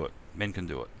 We can do it. Men can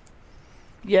do it.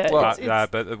 Yeah,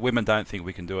 but women don't think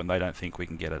we can do it, and they don't think we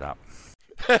can get it up.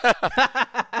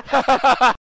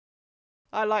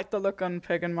 I like the look on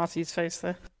Peg and Marty's face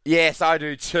there. Yes, I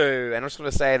do too. And I just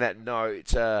want to say on that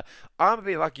note, I'm a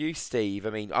bit like you, Steve.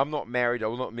 I mean, I'm not married,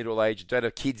 I'm not middle-aged, don't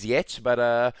have kids yet, but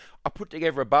I put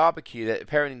together a barbecue that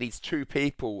apparently needs 2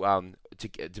 people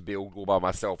to build all by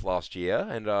myself last year,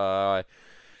 and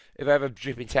if I have a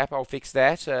dripping tap, I'll fix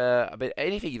that. But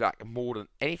anything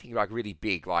anything really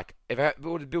big, like if I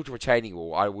would have built a retaining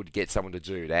wall, I would get someone to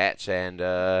do that. And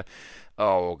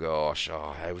oh gosh,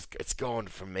 it's gone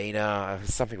from me now.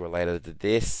 Something related to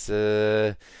this.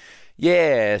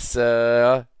 Yes.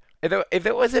 If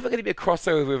there was ever going to be a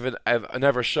crossover with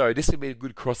another show, this would be a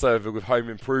good crossover with Home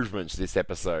Improvements. This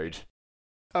episode.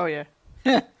 Oh yeah.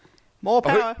 More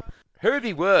power. Who would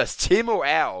be worse, Tim or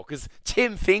Al? Because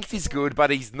Tim thinks he's good, but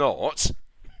he's not.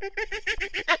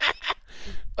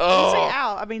 Oh. Say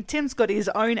Al. I mean, Tim's got his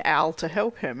own Al to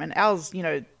help him, and Al's,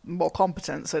 more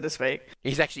competent, so to speak.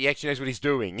 He actually knows what he's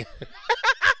doing.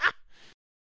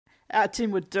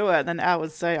 Tim would do it, and then Al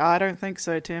would say, I don't think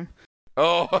so, Tim.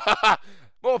 Oh,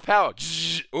 more power.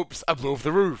 Oops, I blew off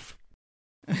the roof.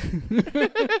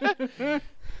 This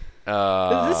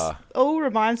all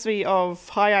reminds me of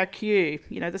High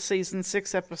IQ, the season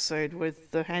 6 episode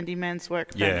with the handyman's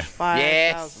workbench 5,000.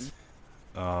 Yes.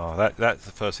 Oh, that's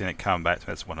the first thing that came back to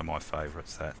me. That's one of my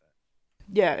favourites, that.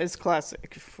 Yeah, it's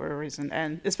classic for a reason.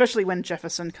 And especially when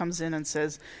Jefferson comes in and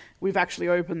says, we've actually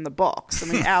opened the box. I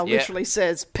mean, Al literally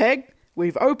says, Peg,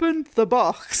 we've opened the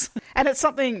box. And it's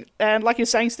something, and like you're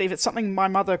saying, Steve, it's something my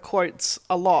mother quotes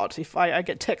a lot. If I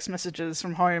get text messages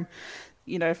from home,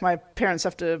 if my parents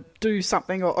have to do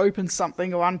something or open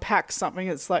something or unpack something,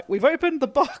 it's like, we've opened the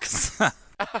box.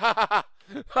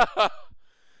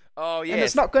 Oh, yes. And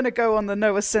it's not going to go on the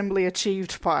no assembly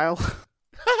achieved pile.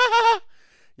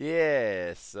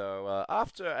 Yeah, so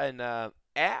after an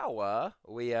hour,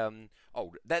 we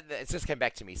that just came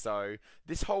back to me. So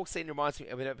this whole scene reminds me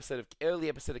of an early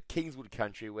episode of Kingswood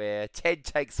Country where Ted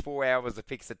takes 4 hours to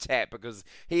fix a tap because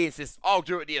he insists, I'll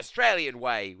do it the Australian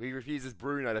way. He refuses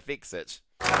Bruno to fix it.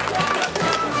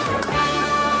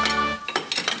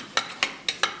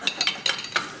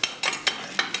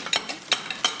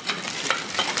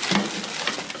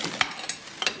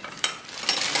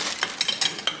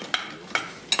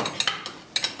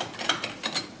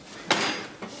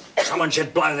 Someone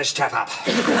should blow this tap up.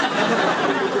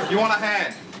 You want a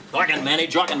hand? I can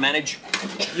manage.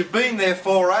 You've been there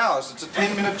 4 hours. It's a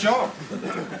 10-minute job.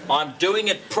 I'm doing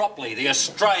it properly, the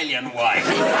Australian way.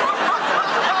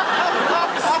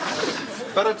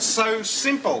 But it's so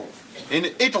simple.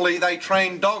 In Italy, they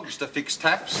train dogs to fix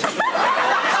taps.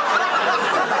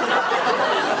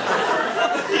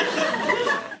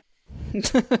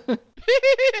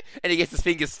 And he gets his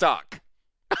fingers stuck.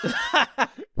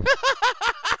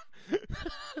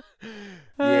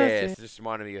 Yes, it just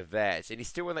reminded me of that. And he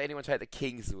still won't let anyone take the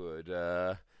Kingswood.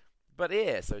 But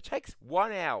yeah, so it takes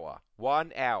 1 hour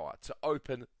to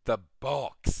open the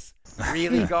box.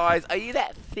 Really, guys? Are you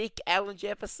that thick, Alan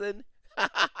Jefferson?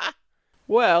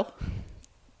 Well,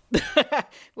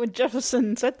 when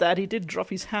Jefferson said that, he did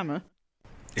drop his hammer.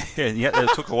 Yeah, it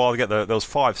took a while to get there was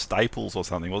 5 staples or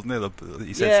something, wasn't there?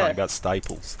 He said something about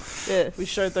staples. Yeah, we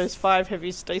showed those 5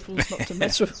 heavy staples not to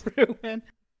mess with real men.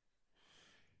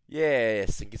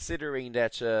 Yes, and considering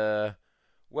that, and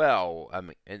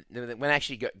when I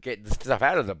actually get the stuff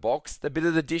out of the box, the bit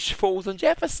of the dish falls on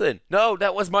Jefferson. No,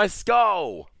 that was my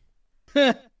skull.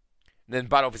 And then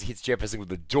Bud obviously hits Jefferson with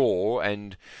the door,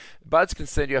 and Bud's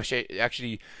concerned you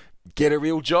actually get a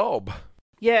real job.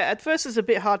 Yeah, at first it's a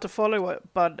bit hard to follow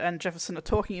what Bud and Jefferson are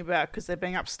talking about because they're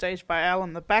being upstaged by Al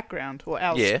in the background, or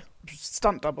Al's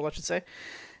stunt double, I should say.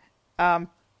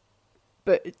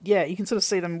 But yeah, you can sort of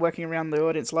see them working around the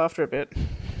audience laughter a bit.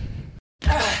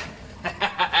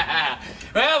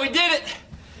 Well, we did it!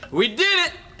 We did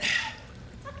it!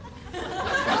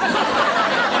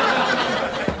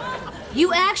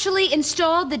 You actually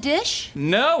installed the dish?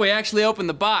 No, we actually opened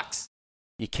the box.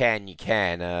 You can.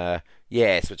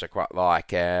 Yes, which I quite like.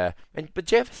 But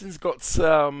Jefferson's got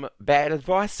some bad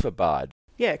advice for Bud.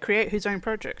 Yeah, create his own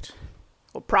project.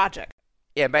 Or project.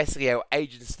 Yeah, basically our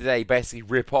agents today basically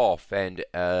rip off and,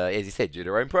 as he said, do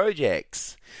their own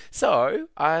projects. So,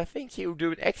 I think he'll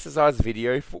do an exercise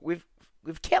video with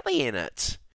Kelly in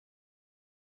it.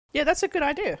 Yeah, that's a good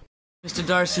idea. Mr.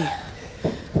 Darcy,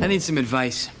 I need some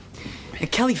advice.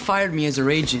 Kelly fired me as her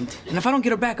agent, and if I don't get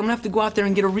her back, I'm gonna have to go out there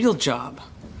and get a real job.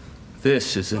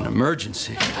 This is an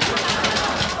emergency.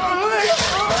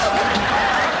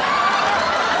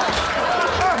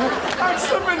 I'm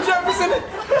slipping, Jefferson!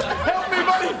 Help me,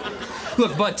 buddy!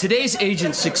 Look, Bud, today's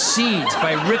agent succeeds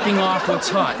by ripping off what's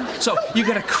hot. So you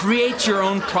gotta create your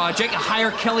own project and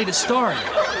hire Kelly to star in it.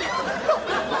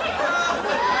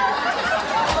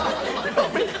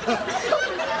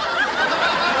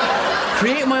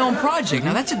 Create my own project.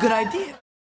 Now, that's a good idea.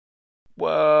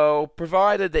 Well,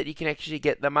 provided that you can actually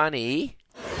get the money.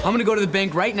 I'm gonna go to the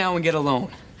bank right now and get a loan.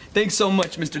 Thanks so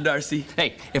much, Mr. Darcy.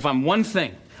 Hey, if I'm one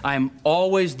thing, I'm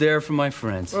always there for my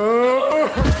friends.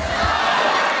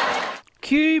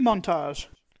 Cue montage.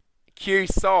 Cue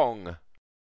song.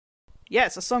 Yeah,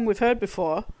 it's a song we've heard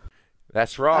before.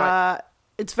 That's right.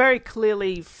 It's very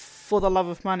clearly For the Love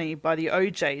of Money by the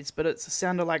OJs, but it's a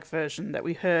sound-alike version that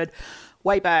we heard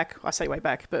way back, I say way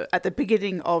back, but at the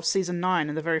beginning of season 9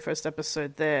 in the very first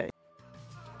episode there.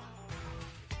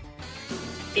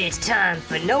 It's time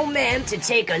for No Ma'am to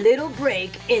take a little break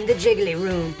in the Jiggly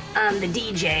Room. I'm the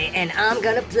DJ and I'm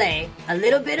gonna play a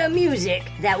little bit of music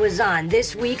that was on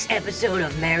this week's episode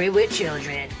of Married with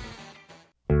Children.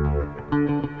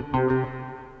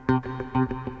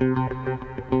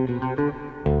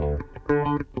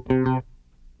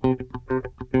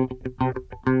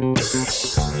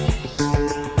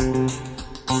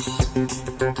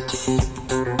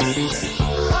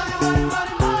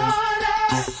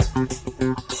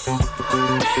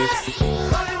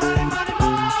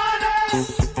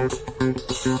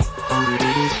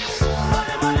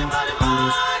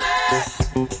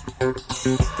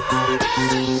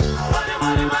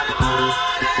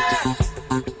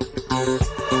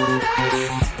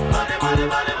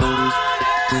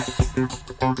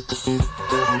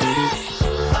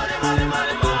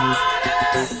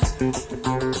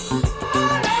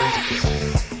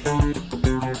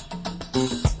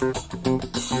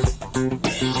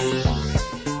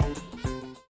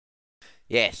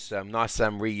 Yes, nice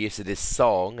reuse of this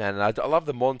song, and I love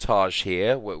the montage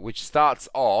here, which starts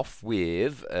off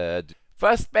with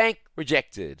first bank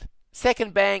rejected,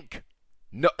 second bank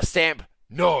no stamp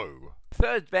no,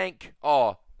 third bank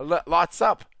lights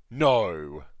up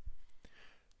no.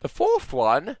 The fourth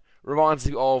one reminds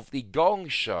me of the Gong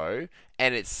Show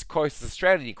and its closest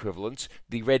Australian equivalent,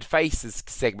 the Red Faces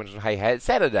segment on Hey Hey It's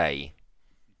Saturday.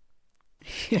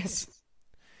 Yes.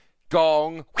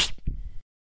 Gong.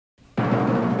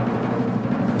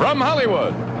 From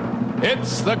Hollywood,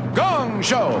 it's The Gong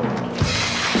Show.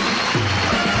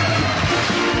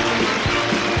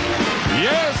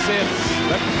 Yes, it's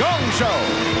The Gong Show.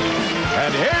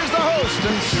 And here's the host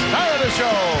and star of the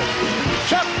show,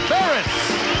 Chuck Barrett.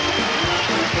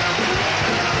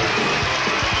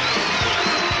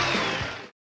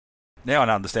 Now I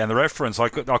understand the reference. I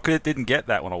didn't get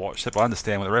that when I watched it, but I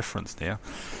understand the reference now.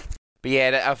 But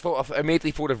yeah, I immediately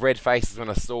thought of Red Faces when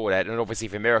I saw that, and obviously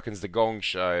for Americans, The Gong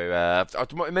Show.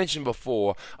 I mentioned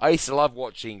before, I used to love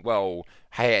watching,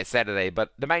 Hey It's Saturday,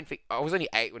 but the main thing, I was only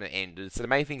 8 when it ended, so the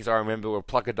main things I remember were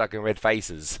Pluck a Duck and Red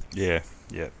Faces. Yeah.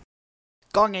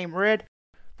 Gong Aim Red.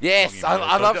 Yes,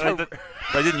 I love how...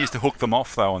 They didn't used to hook them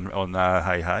off, though, on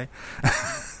Hey Hey.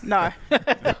 No.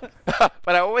 But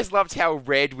I always loved how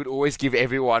Red would always give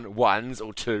everyone 1s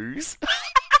or 2s.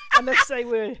 Unless they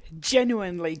were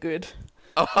genuinely good.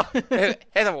 Have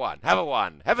a 1, have a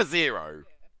 1, have a 0.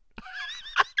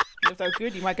 If they're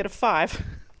good, you might get a 5.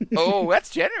 Oh, that's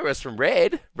generous from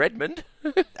Redmond.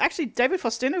 Actually, David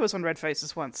Faustino was on Red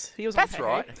Faces once. He was. That's on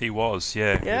right. He was,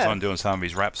 yeah. He was on doing some of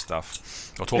his rap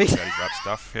stuff. Or talking about his rap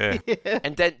stuff, yeah.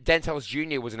 And Dantels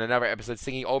Jr. was in another episode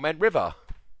singing Old Man River.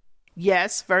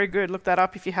 Yes, very good. Look that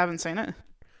up if you haven't seen it.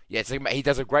 Yeah, so he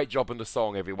does a great job in the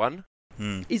song, everyone.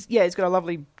 He's got a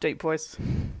lovely deep voice.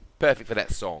 Perfect for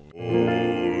that song. Old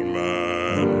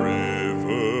Man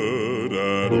River,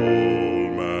 that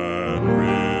old man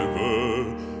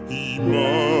river, he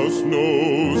must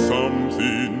know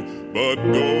something, but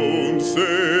don't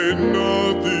say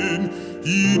nothing.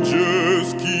 He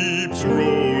just keeps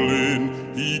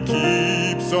rolling, he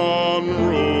keeps on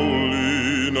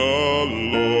rolling along.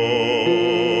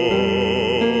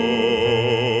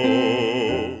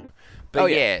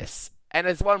 But yes. And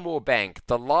there's one more bank,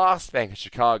 the last bank in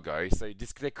Chicago, so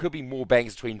there could be more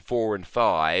banks between 4 and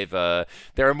 5. There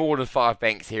are more than 5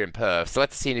 banks here in Perth, so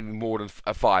let's see even more than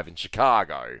 5 in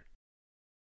Chicago.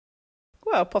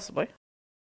 Well, possibly.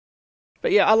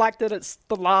 But yeah, I like that it's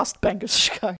the last bank of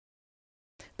Chicago.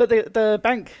 But the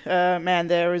bank man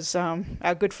there is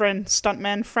our good friend,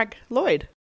 stuntman Frank Lloyd.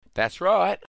 That's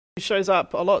right. He shows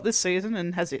up a lot this season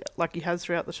and has it like he has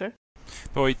throughout the show.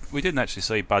 But we didn't actually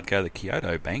see Bud go to the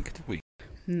Kyoto Bank, did we?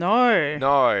 No.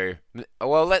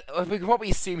 Well, we can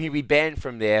probably assume he'll be banned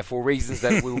from there for reasons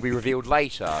that will be revealed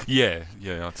later. Yeah,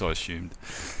 that's what I assumed.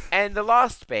 And the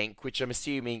last bank, which I'm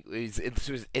assuming is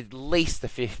at least the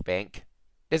 5th bank,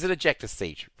 is an ejector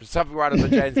seat. Something right out of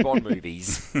the James Bond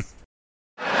movies.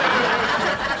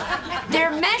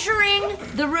 They're measuring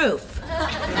the roof.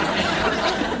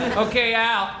 Okay,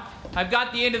 Al, I've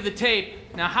got the end of the tape.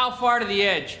 Now, how far to the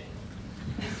edge?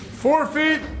 4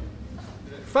 feet,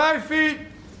 5 feet,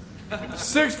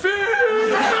 6 feet.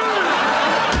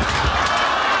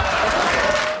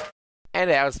 And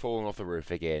Al's falling off the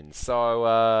roof again.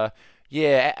 So,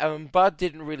 Bud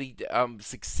didn't really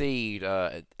succeed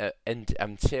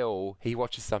until he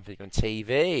watches something on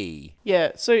TV.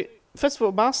 Yeah, so first of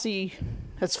all, Marcy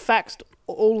has faxed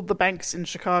all of the banks in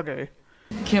Chicago.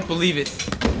 Can't believe it.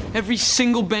 Every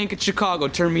single bank in Chicago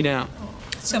turned me down.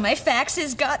 So my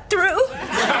faxes got through.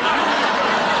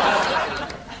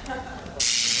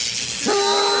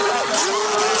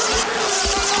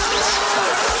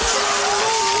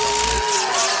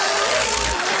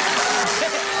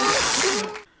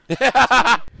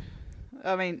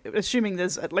 I mean, assuming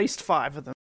there's at least 5 of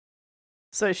them.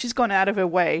 So she's gone out of her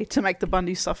way to make the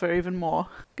Bundys suffer even more.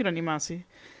 Good on you, Marcy.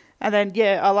 And then,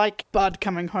 I like Bud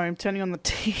coming home, turning on the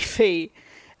TV.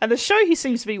 And the show he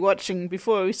seems to be watching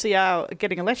before we see Al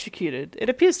getting electrocuted, it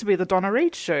appears to be the Donna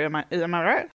Reed show. Am I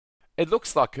right? It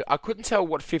looks like it. I couldn't tell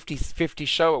what 50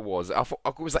 show it was. I thought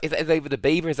it was like, is that Leave It to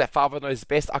Beaver? Is that Father Knows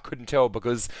Best? I couldn't tell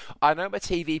because I know my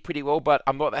TV pretty well, but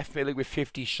I'm not that familiar with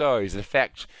 50 shows. In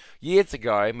fact, years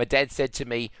ago, my dad said to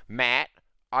me, Matt,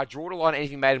 I draw the line at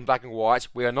anything made in black and white.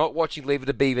 We are not watching Leave It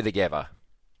to Beaver together.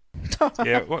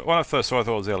 Yeah, when I first saw it, I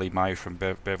thought it was Ellie Mae from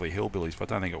Beverly Hillbillies, but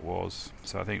I don't think it was.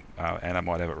 So I think Anna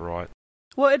might have it right.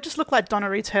 Well, it just looked like Donna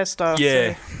Reed's hairstyle.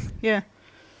 Yeah. So, yeah.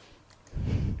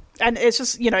 And it's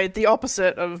just, the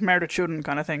opposite of Married with Children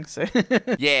kind of thing. So.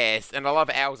 Yes, and I love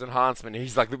Al's enhancement.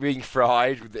 He's like being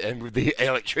fried with the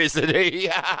electricity.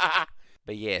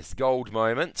 But yes, gold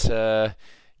moment.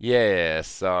 Yeah,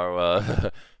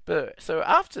 so... So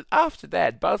after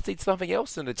that, Buzz did something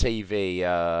else on the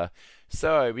TV.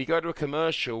 So we go to a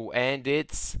commercial, and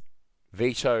it's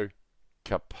Vito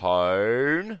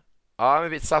Capone. I'm a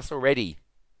bit sus already.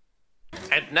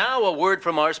 And now a word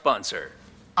from our sponsor.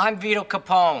 I'm Vito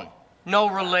Capone. No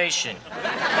relation.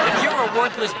 If you're a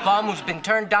worthless bum who's been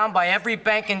turned down by every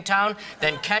bank in town,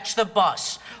 then catch the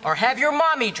bus. Or have your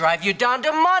mommy drive you down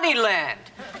to Moneyland.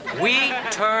 We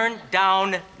turn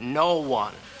down no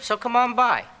one. So come on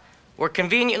by. We're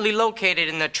conveniently located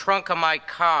in the trunk of my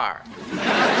car.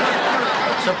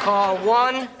 So call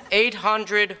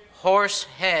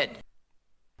 1-800-HORSE-HEAD.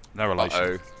 No relation.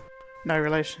 Uh-oh. No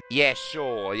relation. Yeah,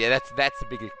 sure. Yeah, that's the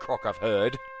biggest crock I've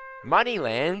heard.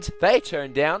 Moneyland, they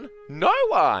turned down no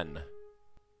one.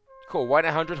 Call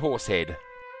 1-800-HORSEHEAD.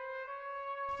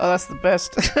 Oh, that's the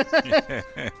best.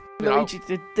 Luigi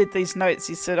did these notes.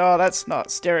 He said, "Oh, that's not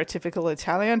stereotypical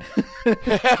Italian."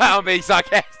 I'm being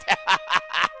sarcastic.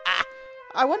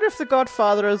 I wonder if The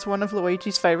Godfather is one of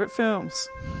Luigi's favourite films.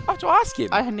 I have to ask him.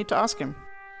 I need to ask him.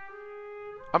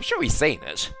 I'm sure he's seen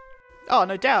it. Oh,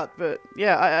 no doubt. But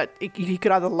yeah, he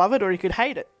could either love it or he could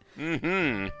hate it.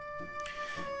 Mm-hmm.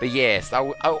 But yes, I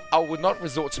would not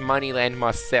resort to Moneyland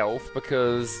myself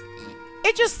because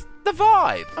it just the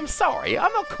vibe. I'm sorry,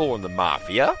 I'm not calling the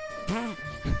mafia. No?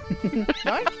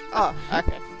 Oh,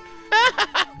 okay.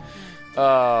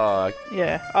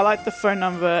 Yeah, I like the phone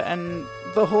number and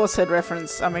the Horsehead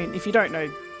reference. I mean, if you don't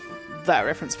know that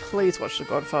reference, please watch The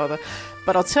Godfather.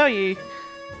 But I'll tell you,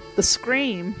 the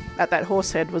scream at that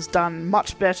horsehead was done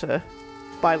much better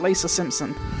by Lisa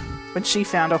Simpson when she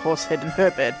found a horsehead in her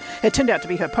bed. It turned out to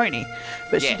be her pony,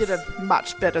 but Yes. she did a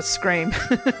much better scream.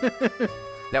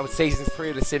 That was season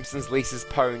 3 of The Simpsons, Lisa's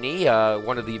Pony,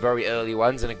 one of the very early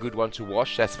ones and a good one to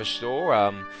watch, that's for sure.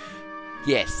 I'm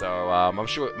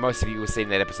sure most of you have seen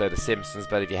that episode of The Simpsons,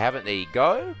 but if you haven't, there you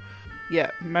go.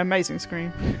 Yeah, amazing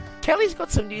scream. Kelly's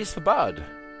got some news for Bud.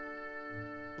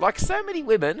 Like so many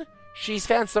women, she's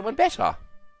found someone better.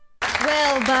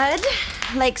 Well, Bud,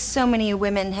 like so many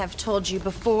women have told you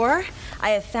before,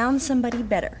 I have found somebody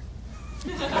better.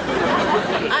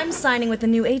 I'm signing with a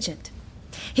new agent.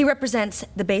 He represents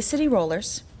the Bay City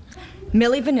Rollers,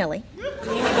 Milli Vanilli,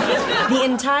 the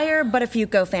entire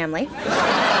Buttafuoco family,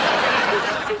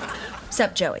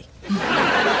 except Joey.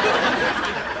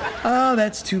 Oh,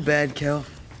 that's too bad, Kel.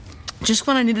 Just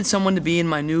when I needed someone to be in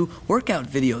my new workout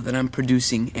video that I'm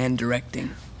producing and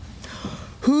directing.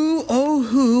 Who, oh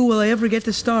who, will I ever get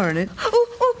to star in it? Me.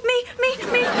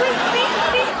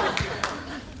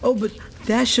 Oh, but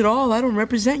dash it all, I don't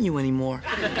represent you anymore.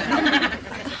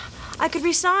 I could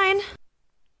resign.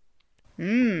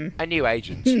 A new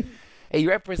agent. He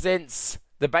represents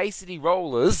the Bay City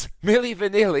Rollers, Milli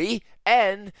Vanilli,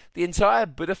 and the entire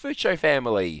Buttafuoco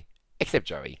family, except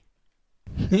Joey.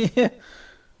 Yeah.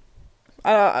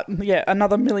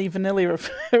 Another Milli Vanilli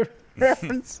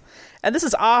reference. And this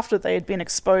is after they had been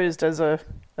exposed as a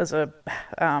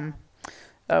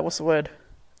what's the word?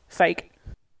 Fake.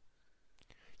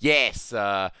 Yes,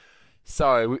 so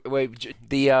the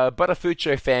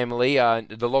Buttafuoco family,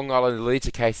 the Long Island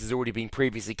Lolita case has already been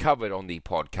previously covered on the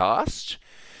podcast.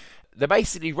 The Bay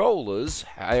City Rollers,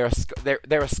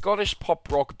 they're a Scottish pop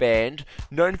rock band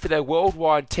known for their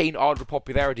worldwide teen idol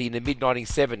popularity in the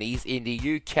mid-1970s in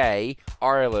the UK,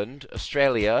 Ireland,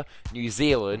 Australia, New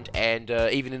Zealand, and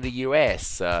even in the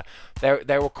US.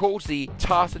 They were called the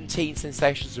Tartan Teen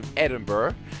Sensations of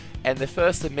Edinburgh, and the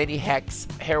first of many acts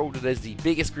heralded as the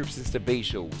biggest group since the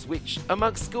Beatles, which,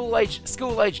 amongst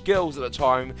school-age girls at the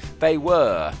time, they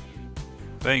were.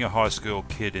 Being a high school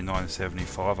kid in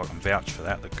 1975, I can vouch for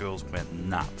that. The girls went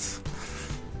nuts.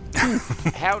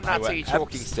 How nuts are you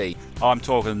talking, Steve? I'm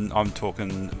talking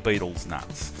Beatles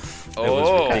nuts. It Oh.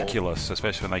 was ridiculous,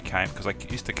 especially when they came, because they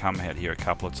used to come out here a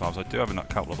couple of times. I do have a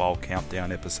couple of old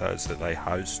countdown episodes that they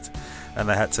host, and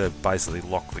they had to basically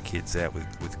lock the kids out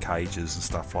with cages and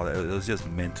stuff like that. It was just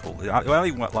mental. It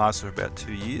only lasted for about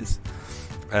 2 years,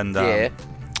 and Yeah.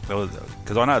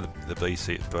 because I know the B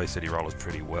City Rollers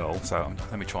pretty well, so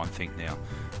let me try and think now.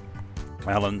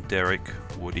 Alan, Derek,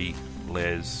 Woody,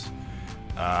 Les,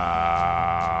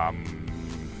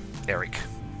 Eric.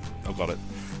 I've got it.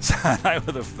 So they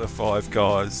were the 5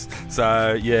 guys.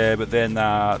 So yeah, but then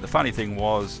the funny thing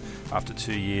was, after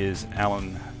 2 years,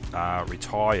 Alan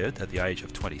retired at the age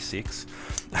of 26.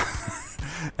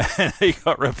 And he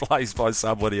got replaced by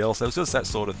somebody else. It was just that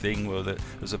sort of thing where it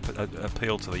was an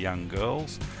appeal to the young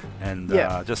girls, and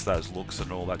just those looks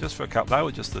and all that. Just for a couple, they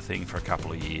were just the thing for a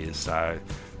couple of years. So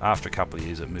after a couple of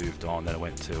years, it moved on. Then it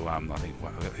went to I think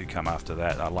who come after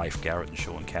that, Leif Garrett and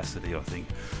Sean Cassidy, I think.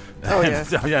 Oh yeah.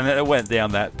 And it went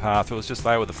down that path. It was just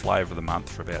they were the flavour of the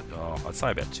month for about I'd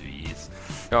say about 2 years.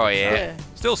 Oh yeah.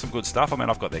 Still some good stuff. I mean,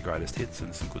 I've got their greatest hits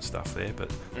and some good stuff there,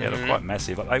 but yeah, they're quite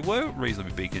massive. They were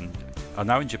reasonably big I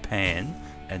know in Japan,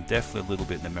 and definitely a little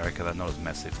bit in America. They're not as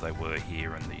massive as they were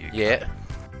here in the UK. Yeah.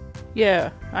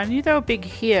 Yeah, I knew they were big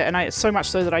here, and so much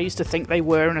so that I used to think they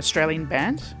were an Australian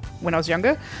band when I was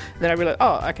younger. Then I realised,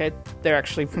 oh, okay, they're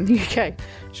actually from the UK.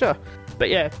 Sure. But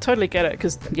yeah, totally get it,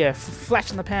 because, yeah,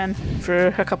 flash in the pan for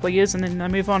a couple of years and then they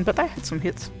move on. But they had some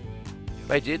hits.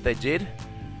 They did.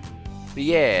 But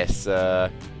yes,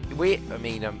 not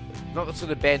the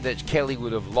sort of band that Kelly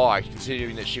would have liked,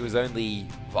 considering that she was only,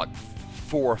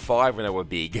 4 or 5 when they were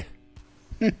big.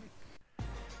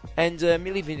 And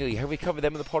Milli Vanilli, have we covered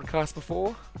them on the podcast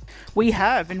before? We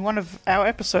have, in one of our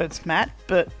episodes, Matt.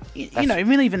 But,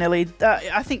 Milli Vanilli,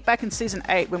 I think back in season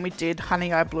 8 when we did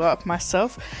Honey, I Blew Up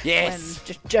Myself. Yes.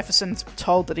 When Jefferson's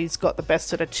told that he's got the best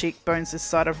set of cheekbones this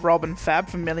side of Rob and Fab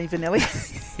from Milli Vanilli.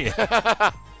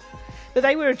 Yeah. But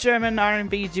they were a German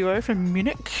R&B duo from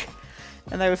Munich.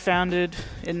 And they were founded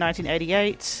in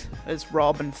 1988 as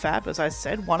Rob and Fab, as I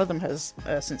said. One of them has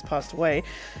since passed away.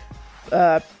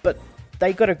 But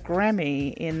they got a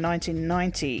Grammy in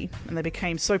 1990, and they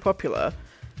became so popular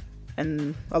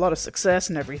and a lot of success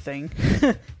and everything.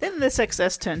 Then their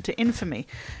success turned to infamy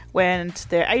when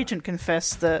their agent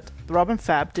confessed that Rob and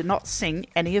Fab did not sing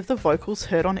any of the vocals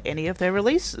heard on any of their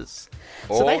releases.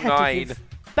 So they had to give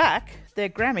back their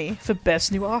Grammy for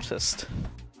Best New Artist.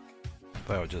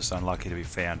 They were just unlucky to be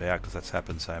found out, because that's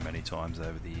happened so many times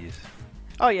over the years.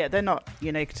 Oh yeah, they're not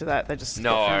unique to that. They just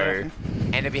no,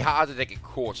 and it'd be harder to get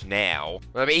caught now.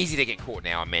 Well, it'd be easy to get caught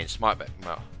now. I mean, my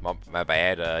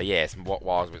bad. Some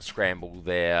wires a bit scrambled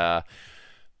there.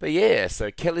 But yeah,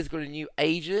 so Kelly's got a new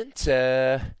agent.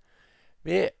 Yeah.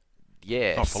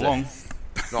 Not for long.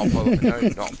 Not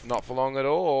for long at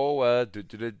all.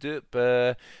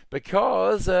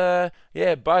 Because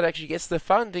Bud actually gets the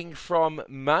funding from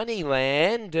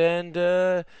Moneyland, and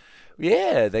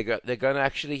they're going to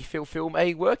actually film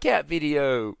a workout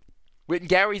video. Whit and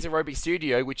Gary's aerobic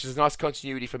studio, which is a nice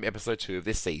continuity from episode 2 of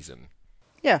this season.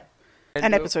 Yeah.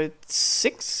 And episode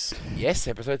 6? Yes,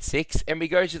 episode 6. And we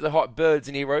go to the Hot Birds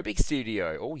in the aerobic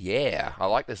studio. Oh yeah, I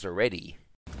like this already.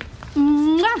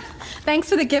 Mwah! Thanks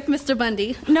for the gift, Mr.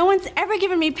 Bundy. No one's ever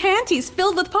given me panties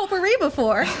filled with potpourri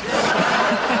before.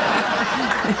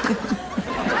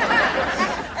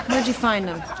 Where'd you find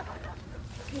them?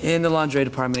 In the laundry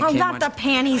department. Oh, not the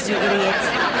panties, you idiot.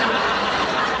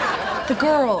 The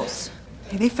girls.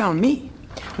 Hey, they found me.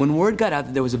 When word got out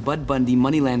that there was a Bud Bundy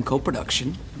Moneyland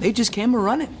co-production, they just came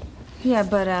a-running. Yeah,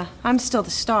 but I'm still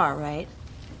the star, right?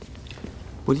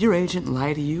 Would your agent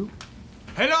lie to you?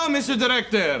 Hello, Mr.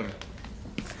 Director.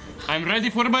 I'm ready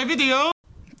for my video.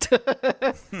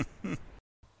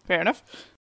 Fair enough.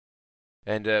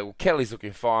 And Kelly's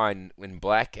looking fine in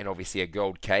black and obviously a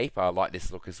gold cape. I like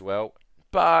this look as well.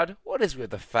 Bud, what is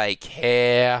with the fake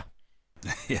hair?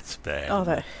 It's bad. Oh,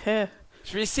 that hair.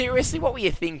 Seriously, what were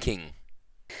you thinking?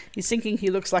 He's thinking he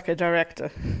looks like a director.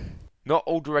 Not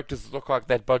all directors look like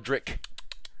that, Budrick.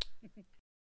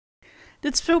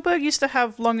 Did Spielberg used to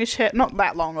have longish hair? Not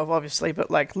that long, obviously, but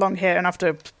like long hair enough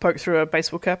to poke through a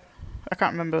baseball cap? I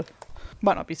can't remember.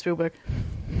 Might not be Spielberg.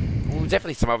 Well,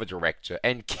 definitely some other director.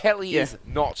 And Kelly is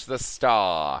not the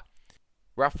star.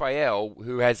 Raphael,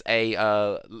 who has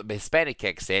a Hispanic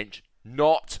accent,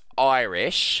 not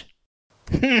Irish.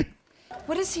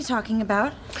 What is he talking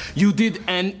about? You did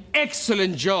an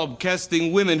excellent job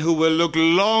casting women who will look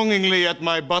longingly at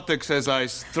my buttocks as I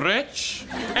stretch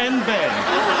and bend.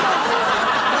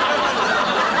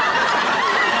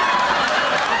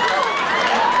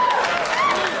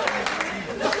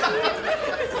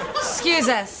 Excuse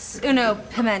us, uno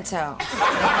pimento.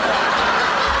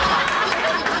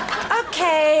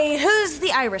 Okay, who's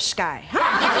the Irish guy?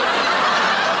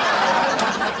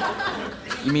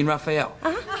 You mean Raphael?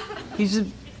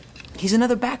 He's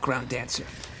another background dancer.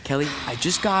 Kelly, I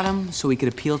just got him so he could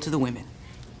appeal to the women.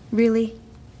 Really?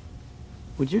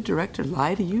 Would your director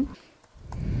lie to you?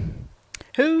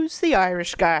 Who's the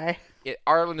Irish guy?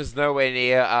 Ireland is nowhere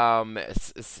near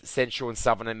Central and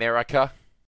Southern America.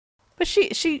 But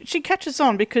she catches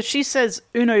on because she says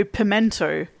uno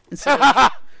pimento instead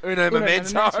of uno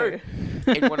memento.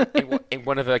 in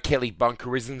one of her Kelly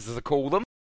bunkerisms, as I call them.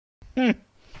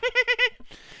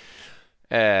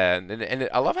 And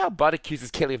I love how Bud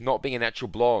accuses Kelly of not being a natural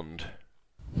blonde.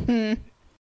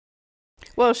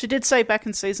 Well, she did say back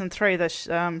in season 3 that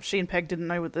she and Peg didn't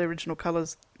know what the original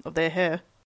colours of their hair.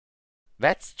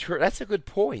 That's true. That's a good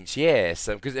point. Yes,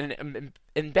 because in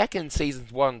back in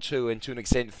seasons 1, 2, and to an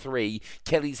extent 3,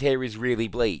 Kelly's hair is really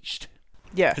bleached.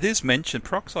 Yeah, it is mentioned.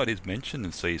 Peroxide is mentioned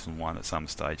in season 1 at some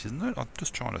stage, isn't it? I'm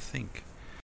just trying to think.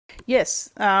 Yes,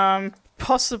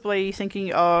 possibly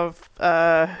thinking of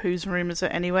Whose Room Is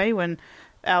It Anyway? When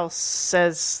Kelly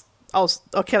says, "I'll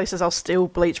still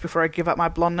bleach before I give up my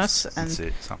blondness," and that's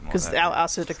it, something like because that. Al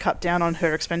asked her to cut down on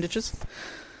her expenditures.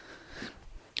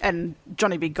 And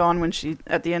Johnny Be Gone when she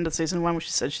at the end of season 1, when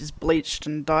she said she's bleached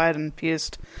and dyed and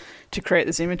pierced to create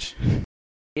this image.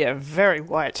 Yeah, very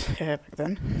white hair back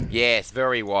then. Yes,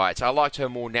 very white. I liked her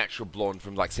more natural blonde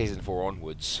from like season 4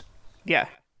 onwards. Yeah.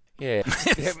 Yeah.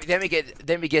 then we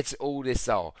get all this.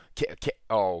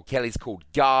 Kelly's called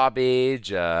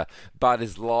garbage. Bud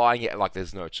is lying like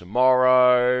there's no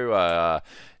tomorrow.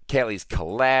 Kelly's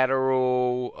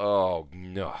collateral. Oh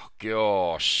no,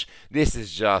 gosh, this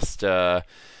is just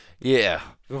yeah.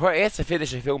 He has to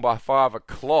finish the film by 5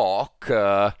 o'clock.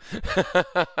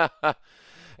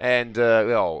 And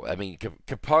I mean,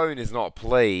 Capone is not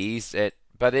pleased,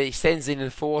 but he sends in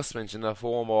enforcement in the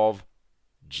form of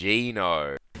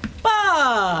Gino.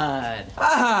 Bud!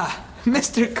 Ah,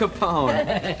 Mr. Capone.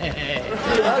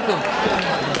 Welcome.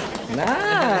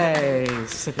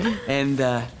 Nice. And,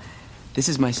 this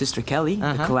is my sister Kelly,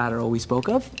 the collateral we spoke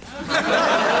of.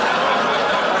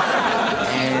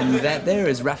 And that there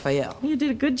is Raphael. You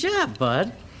did a good job,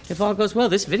 Bud. If all goes well,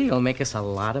 this video will make us a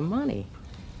lot of money.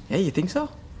 Yeah, you think so?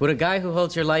 Would a guy who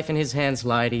holds your life in his hands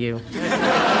lie to you?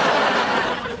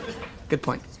 Good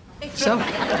point. So,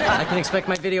 I can expect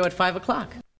my video at 5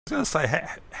 o'clock. I was going to say,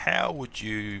 how would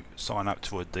you sign up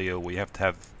to a deal where you have to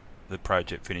have the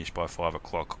project finished by 5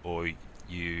 o'clock or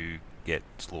you get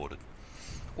slaughtered?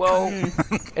 Well,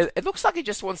 it looks like he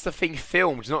just wants the thing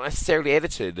filmed, not necessarily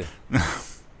edited.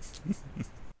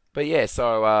 But yeah,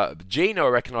 so Gino I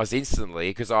recognised instantly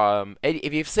because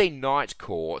if you've seen Night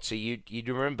Court, so you'd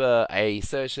remember a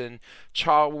certain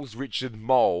Charles Richard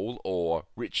Mole, or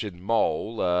Richard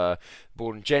Mole,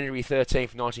 born January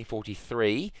 13th,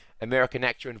 1943, American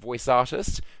actor and voice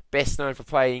artist, best known for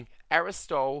playing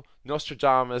Aristotle,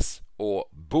 Nostradamus, or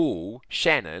Bull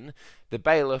Shannon, the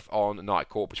bailiff on Night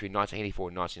Court between 1984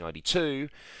 and 1992.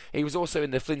 He was also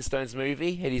in the Flintstones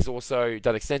movie, and he's also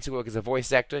done extensive work as a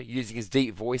voice actor, using his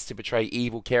deep voice to portray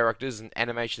evil characters in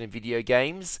animation and video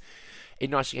games.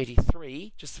 In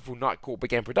 1983, just before Night Court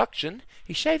began production,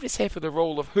 he shaved his head for the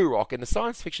role of Hurok in the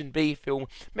science fiction B film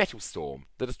Metal Storm,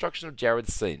 The Destruction of Jared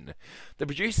Sin. The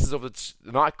producers of the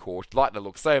Night Court liked the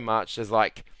look so much as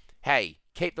like, hey,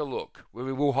 keep the look,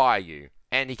 we will hire you.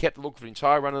 And he kept the look for the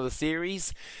entire run of the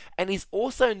series. And he's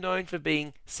also known for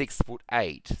being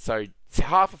 6'8", so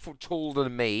half a foot taller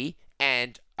than me,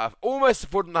 and almost a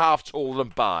foot and a half taller than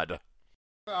Bud.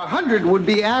 100 would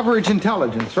be average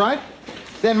intelligence, right?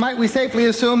 Then might we safely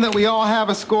assume that we all have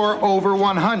a score over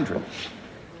 100?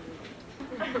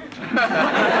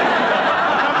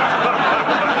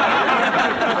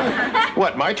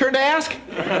 What, my turn to ask?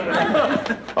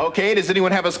 Okay, does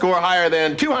anyone have a score higher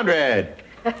than 200?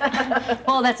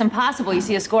 Well, that's impossible. You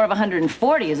see, a score of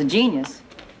 140 is a genius.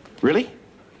 Really?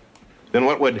 Then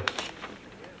what would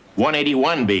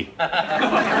 181 be?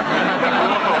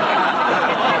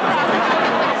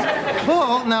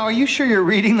 Bull, now are you sure you're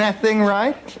reading that thing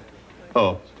right?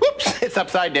 Oh, whoops, it's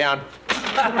upside down.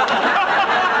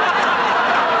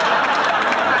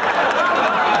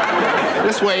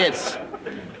 This way it's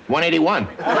 181.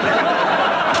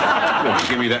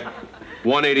 Give me that.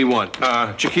 181.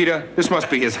 Chiquita, this must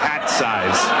be his hat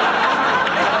size.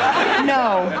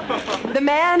 No. The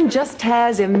man just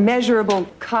has immeasurable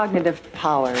cognitive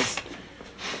powers.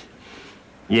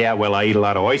 Yeah, well, I eat a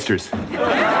lot of oysters.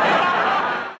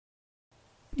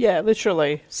 Yeah,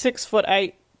 literally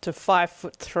 6'8" to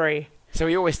 5'3". So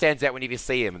he always stands out whenever you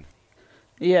see him.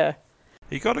 Yeah.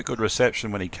 He got a good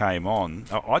reception when he came on.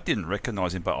 I didn't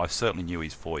recognise him, but I certainly knew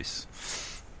his voice.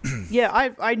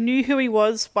 Yeah, I knew who he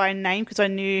was by name because I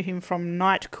knew him from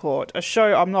Night Court, a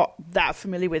show I'm not that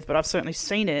familiar with, but I've certainly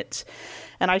seen it.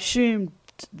 And I assumed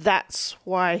that's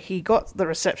why he got the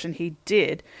reception he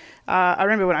did. I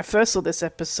remember when I first saw this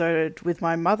episode with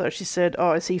my mother, she said,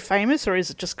 "Oh, is he famous or is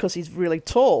it just because he's really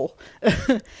tall?"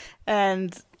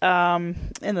 And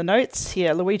in the notes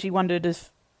here, Luigi wondered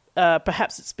if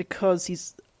perhaps it's because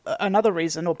he's another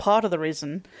reason, or part of the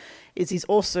reason, is he's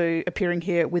also appearing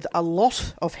here with a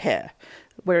lot of hair,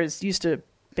 whereas used to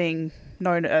being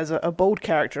known as a bald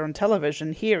character on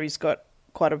television. Here he's got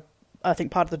quite a, I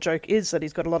think part of the joke is that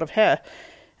he's got a lot of hair,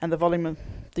 and the volume of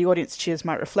the audience cheers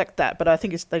might reflect that, but I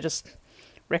think they just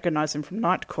recognise him from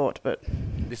Night Court. But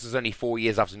this was only 4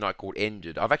 years after Night Court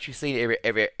ended. I've actually seen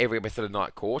every episode of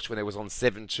Night Court when it was on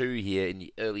 7-2 here in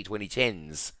the early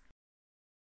 2010s.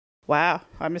 Wow,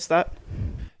 I missed that.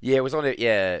 Yeah, it was on it,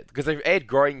 yeah, because they aired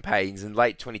Growing Pains in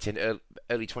late 2010,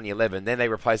 early 2011, then they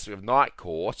replaced it with Night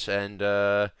Court, and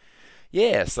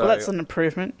yeah, so... Well, that's an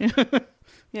improvement.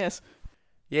 Yes.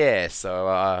 Yeah,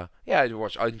 so yeah,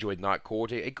 I enjoyed Night Court.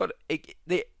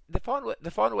 The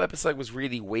final episode was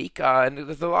really weak, and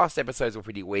the last episodes were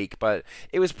pretty weak, but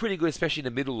it was pretty good, especially in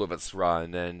the middle of its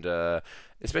run, and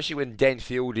especially when Dan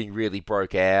Fielding really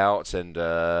broke out, and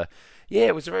yeah,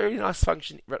 it was a really nice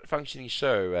functioning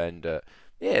show, and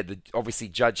yeah, obviously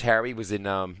Judge Harry was in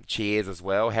Cheers as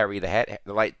well. Harry the Hat,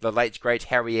 the late great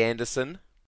Harry Anderson.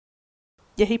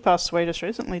 Yeah, he passed away just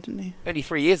recently, didn't he? Only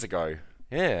 3 years ago.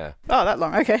 Yeah. Oh, that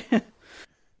long? Okay.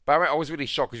 But I was really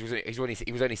shocked because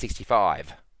he was only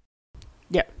 65.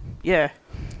 Yeah. Yeah.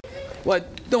 Well,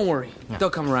 don't worry. They'll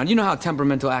come around. You know how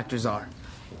temperamental actors are.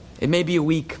 It may be a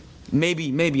week, maybe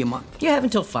a month. You have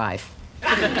until 5.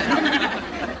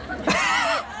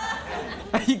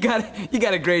 You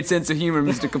got a great sense of humor,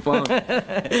 Mr.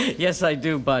 Capone. Yes, I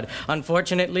do, bud.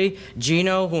 Unfortunately,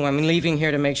 Gino, who I'm leaving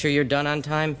here to make sure you're done on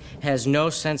time, has no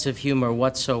sense of humor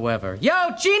whatsoever.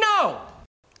 Yo, Gino!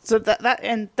 So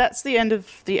that's the end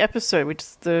of the episode.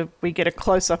 We get a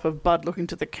close up of Bud looking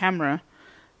to the camera,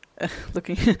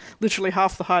 looking literally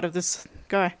half the height of this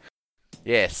guy.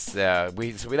 Yes, we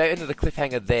ended the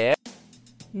cliffhanger there.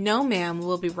 No Ma'am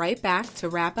will be right back to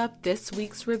wrap up this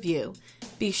week's review.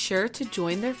 Be sure to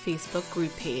join their Facebook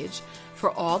group page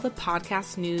for all the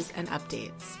podcast news and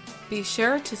updates. Be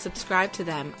sure to subscribe to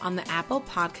them on the Apple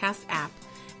Podcast app,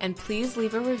 and please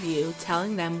leave a review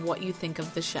telling them what you think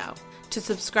of the show. To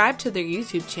subscribe to their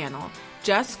YouTube channel,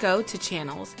 just go to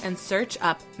channels and search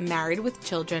up Married with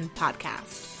Children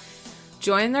podcast.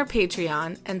 Join their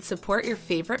Patreon and support your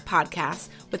favorite podcast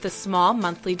with a small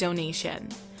monthly donation.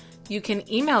 You can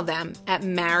email them at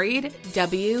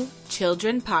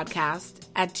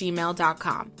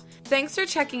marriedwchildrenpodcast@gmail.com. Thanks for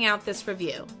checking out this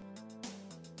review.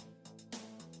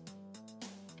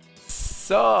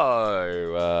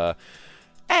 So,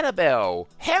 Annabelle,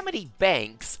 how many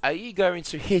banks are you going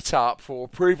to hit up for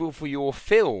approval for your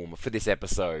film for this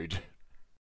episode?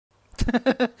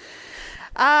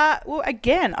 Well,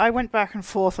 again, I went back and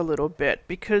forth a little bit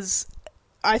because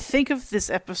I think of this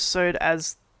episode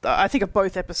as... I think of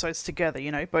both episodes together,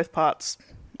 both parts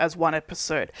as one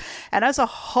episode. And as a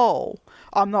whole,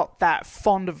 I'm not that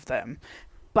fond of them.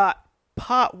 But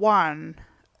part one,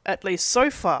 at least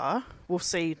so far, we'll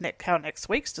see how next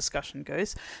week's discussion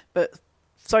goes, but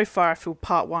so far I feel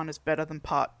part one is better than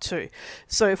part two.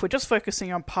 So if we're just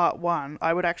focusing on part one,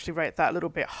 I would actually rate that a little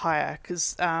bit higher,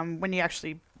 because when you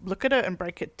actually look at it and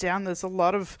break it down, there's a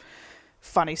lot of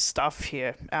funny stuff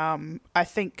here. I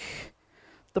think...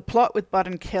 the plot with Bud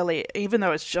and Kelly, even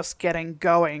though it's just getting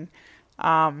going,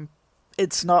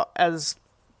 it's not as...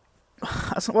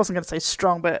 I wasn't going to say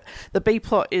strong, but the B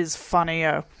plot is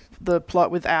funnier. The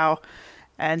plot with Al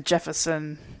and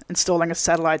Jefferson installing a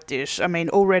satellite dish. I mean,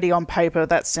 already on paper,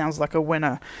 that sounds like a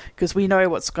winner, because we know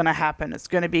what's going to happen. It's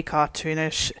going to be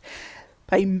cartoonish.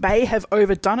 They may have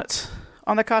overdone it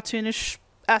on the cartoonish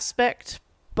aspect,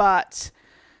 but...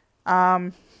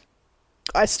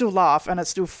 I still laugh, and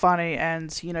it's still funny, and,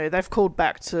 they've called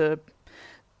back to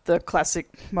the classic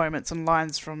moments and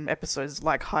lines from episodes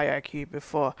like High IQ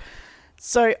before.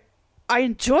 So, I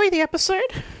enjoy the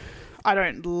episode. I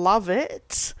don't love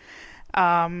it.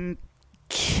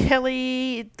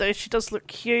 Kelly, though she does look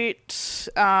cute,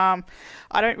 I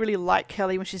don't really like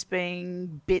Kelly when she's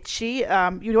being bitchy.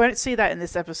 You won't see that in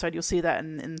this episode. You'll see that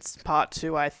in part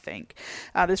two, I think.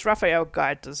 This Raphael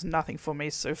guy does nothing for me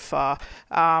so far.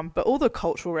 But all the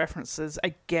cultural references,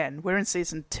 again, we're in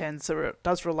season 10, so it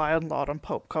does rely a lot on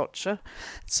pop culture.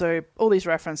 So all these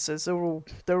references,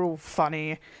 they're all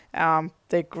funny.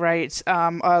 They're great.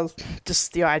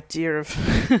 Just the idea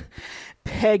of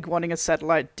Peg wanting a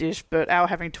satellite dish, but Al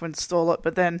having to install it,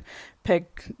 but then Peg,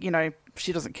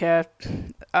 she doesn't care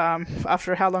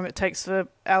after how long it takes for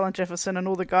Al and Jefferson and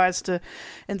all the guys to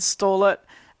install it.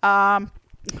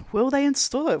 will they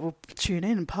install it? We'll tune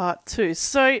in part 2.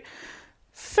 So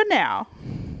for now,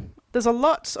 there's a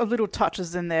lot of little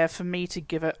touches in there for me to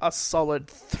give it a solid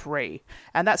 3.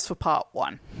 And that's for part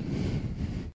 1.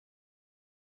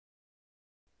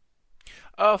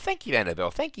 Oh, thank you, Annabelle.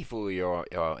 Thank you for your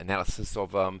analysis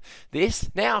of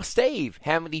this. Now, Steve,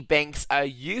 how many banks are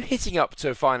you hitting up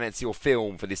to finance your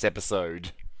film for this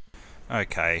episode?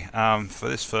 Okay, for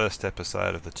this first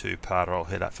episode of the two-parter, I'll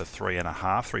head up for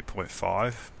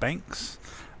 3.5 banks.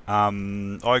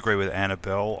 I agree with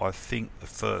Annabelle. I think the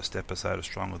first episode is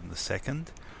stronger than the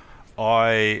second.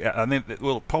 I mean,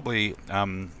 we'll probably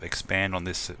expand on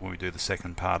this when we do the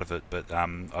second part of it, but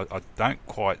I don't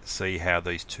quite see how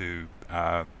these two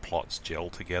plots gel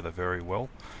together very well.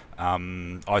 I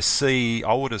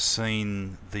would have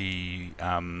seen the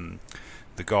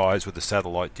guys with the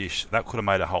satellite dish. That could have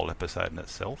made a whole episode in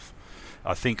itself.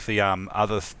 I think the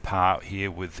other part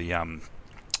here with the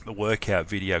workout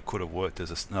video could have worked as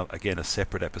a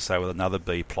separate episode with another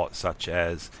B plot, such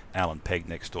as Alan Pegg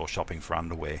next door shopping for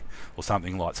underwear, or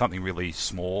something really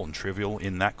small and trivial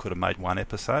in that could have made one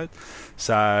episode.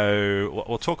 So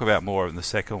we'll talk about more in the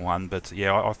second one, but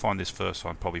yeah, I find this first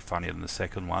one probably funnier than the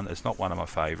second one. It's not one of my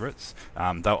favourites,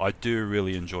 though I do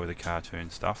really enjoy the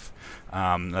cartoon stuff.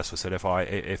 That's what I said. If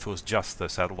it was just the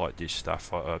satellite dish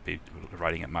stuff, I'd be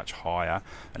rating it much higher.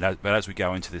 But as we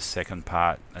go into this second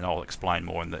part, and I'll explain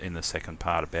more in the second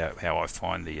part about how I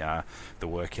find the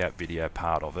workout video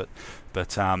part of it. But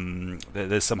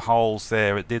there's some holes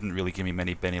there. It didn't really give me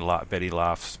many belly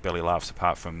laughs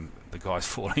apart from the guys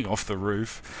falling off the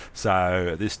roof. So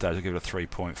at this stage, I'll give it a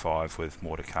 3.5 with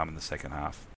more to come in the second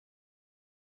half.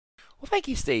 Well, thank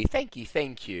you, Steve. Thank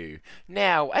you.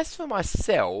 Now, as for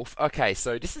myself, okay,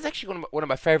 so this is actually one of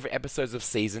my favourite episodes of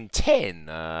Season 10.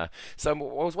 So I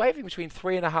was wavering between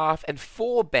 3.5 and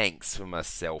 4 banks for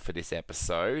myself for this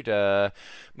episode. I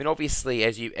mean, obviously,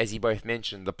 as you both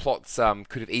mentioned, the plots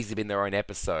could have easily been their own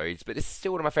episodes, but this is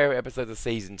still one of my favourite episodes of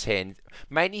Season 10,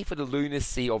 mainly for the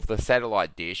lunacy of the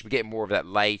satellite dish. We get more of that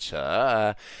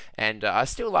later. And I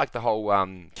still like the whole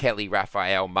Kelly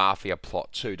Raphael Mafia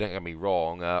plot too, don't get me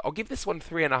wrong. I'll give this one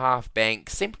 3.5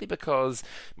 banks simply because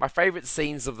my favourite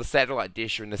scenes of the satellite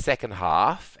dish are in the second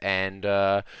half, and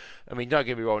I mean, don't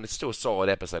get me wrong, it's still a solid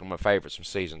episode, one of my favourites from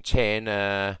Season 10.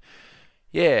 I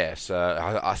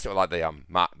still like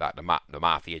the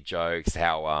mafia jokes,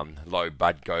 how low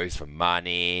Bud goes for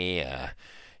money.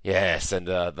 Yes, and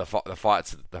the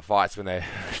fights when they're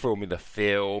filming the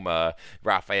film.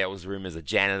 Raphael's room is a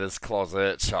janitor's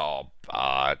closet.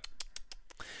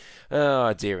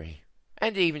 Oh dearie.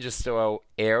 And even just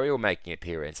Ariel making an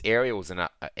appearance. Ariel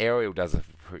does it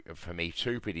for me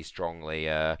too pretty strongly.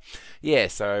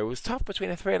 So it was tough between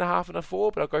a 3.5 and a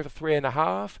 4, but I'll go for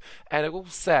 3.5. And I will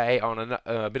say, on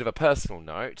a bit of a personal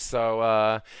note,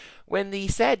 so when the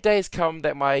sad days come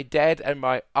that my dad and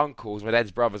my dad's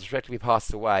brothers respectively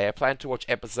passed away, I plan to watch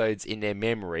episodes in their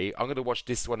memory. I'm going to watch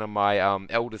this one in my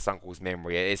eldest uncle's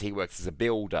memory, as he works as a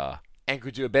builder and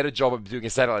could do a better job of doing a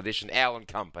satellite dish than Alan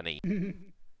Company.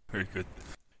 Very good.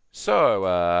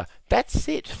 So, that's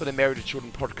it for the Married to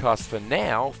Children podcast for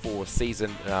now, for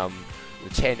season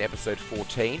 10, episode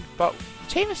 14. But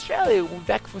Team Australia will be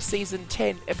back for season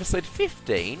 10, episode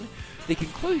 15, the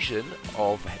conclusion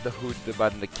of The Hood, the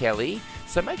Bud and the Kelly.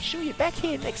 So make sure you're back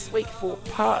here next week for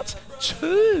part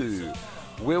 2.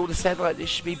 Will the satellite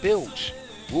dish be built?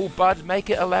 Will Bud make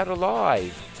it allowed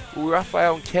alive? Will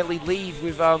Raphael and Kelly leave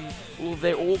with all of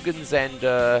their organs and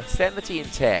sanity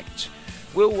intact?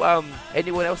 Will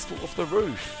anyone else fall off the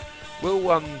roof? Will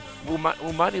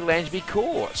Moneyland be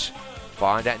caught?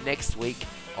 Find out next week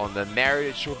on the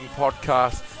Married to Children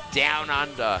podcast, Down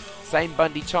Under. Same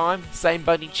Bundy time, same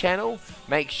Bundy channel.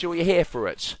 Make sure you're here for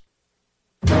it.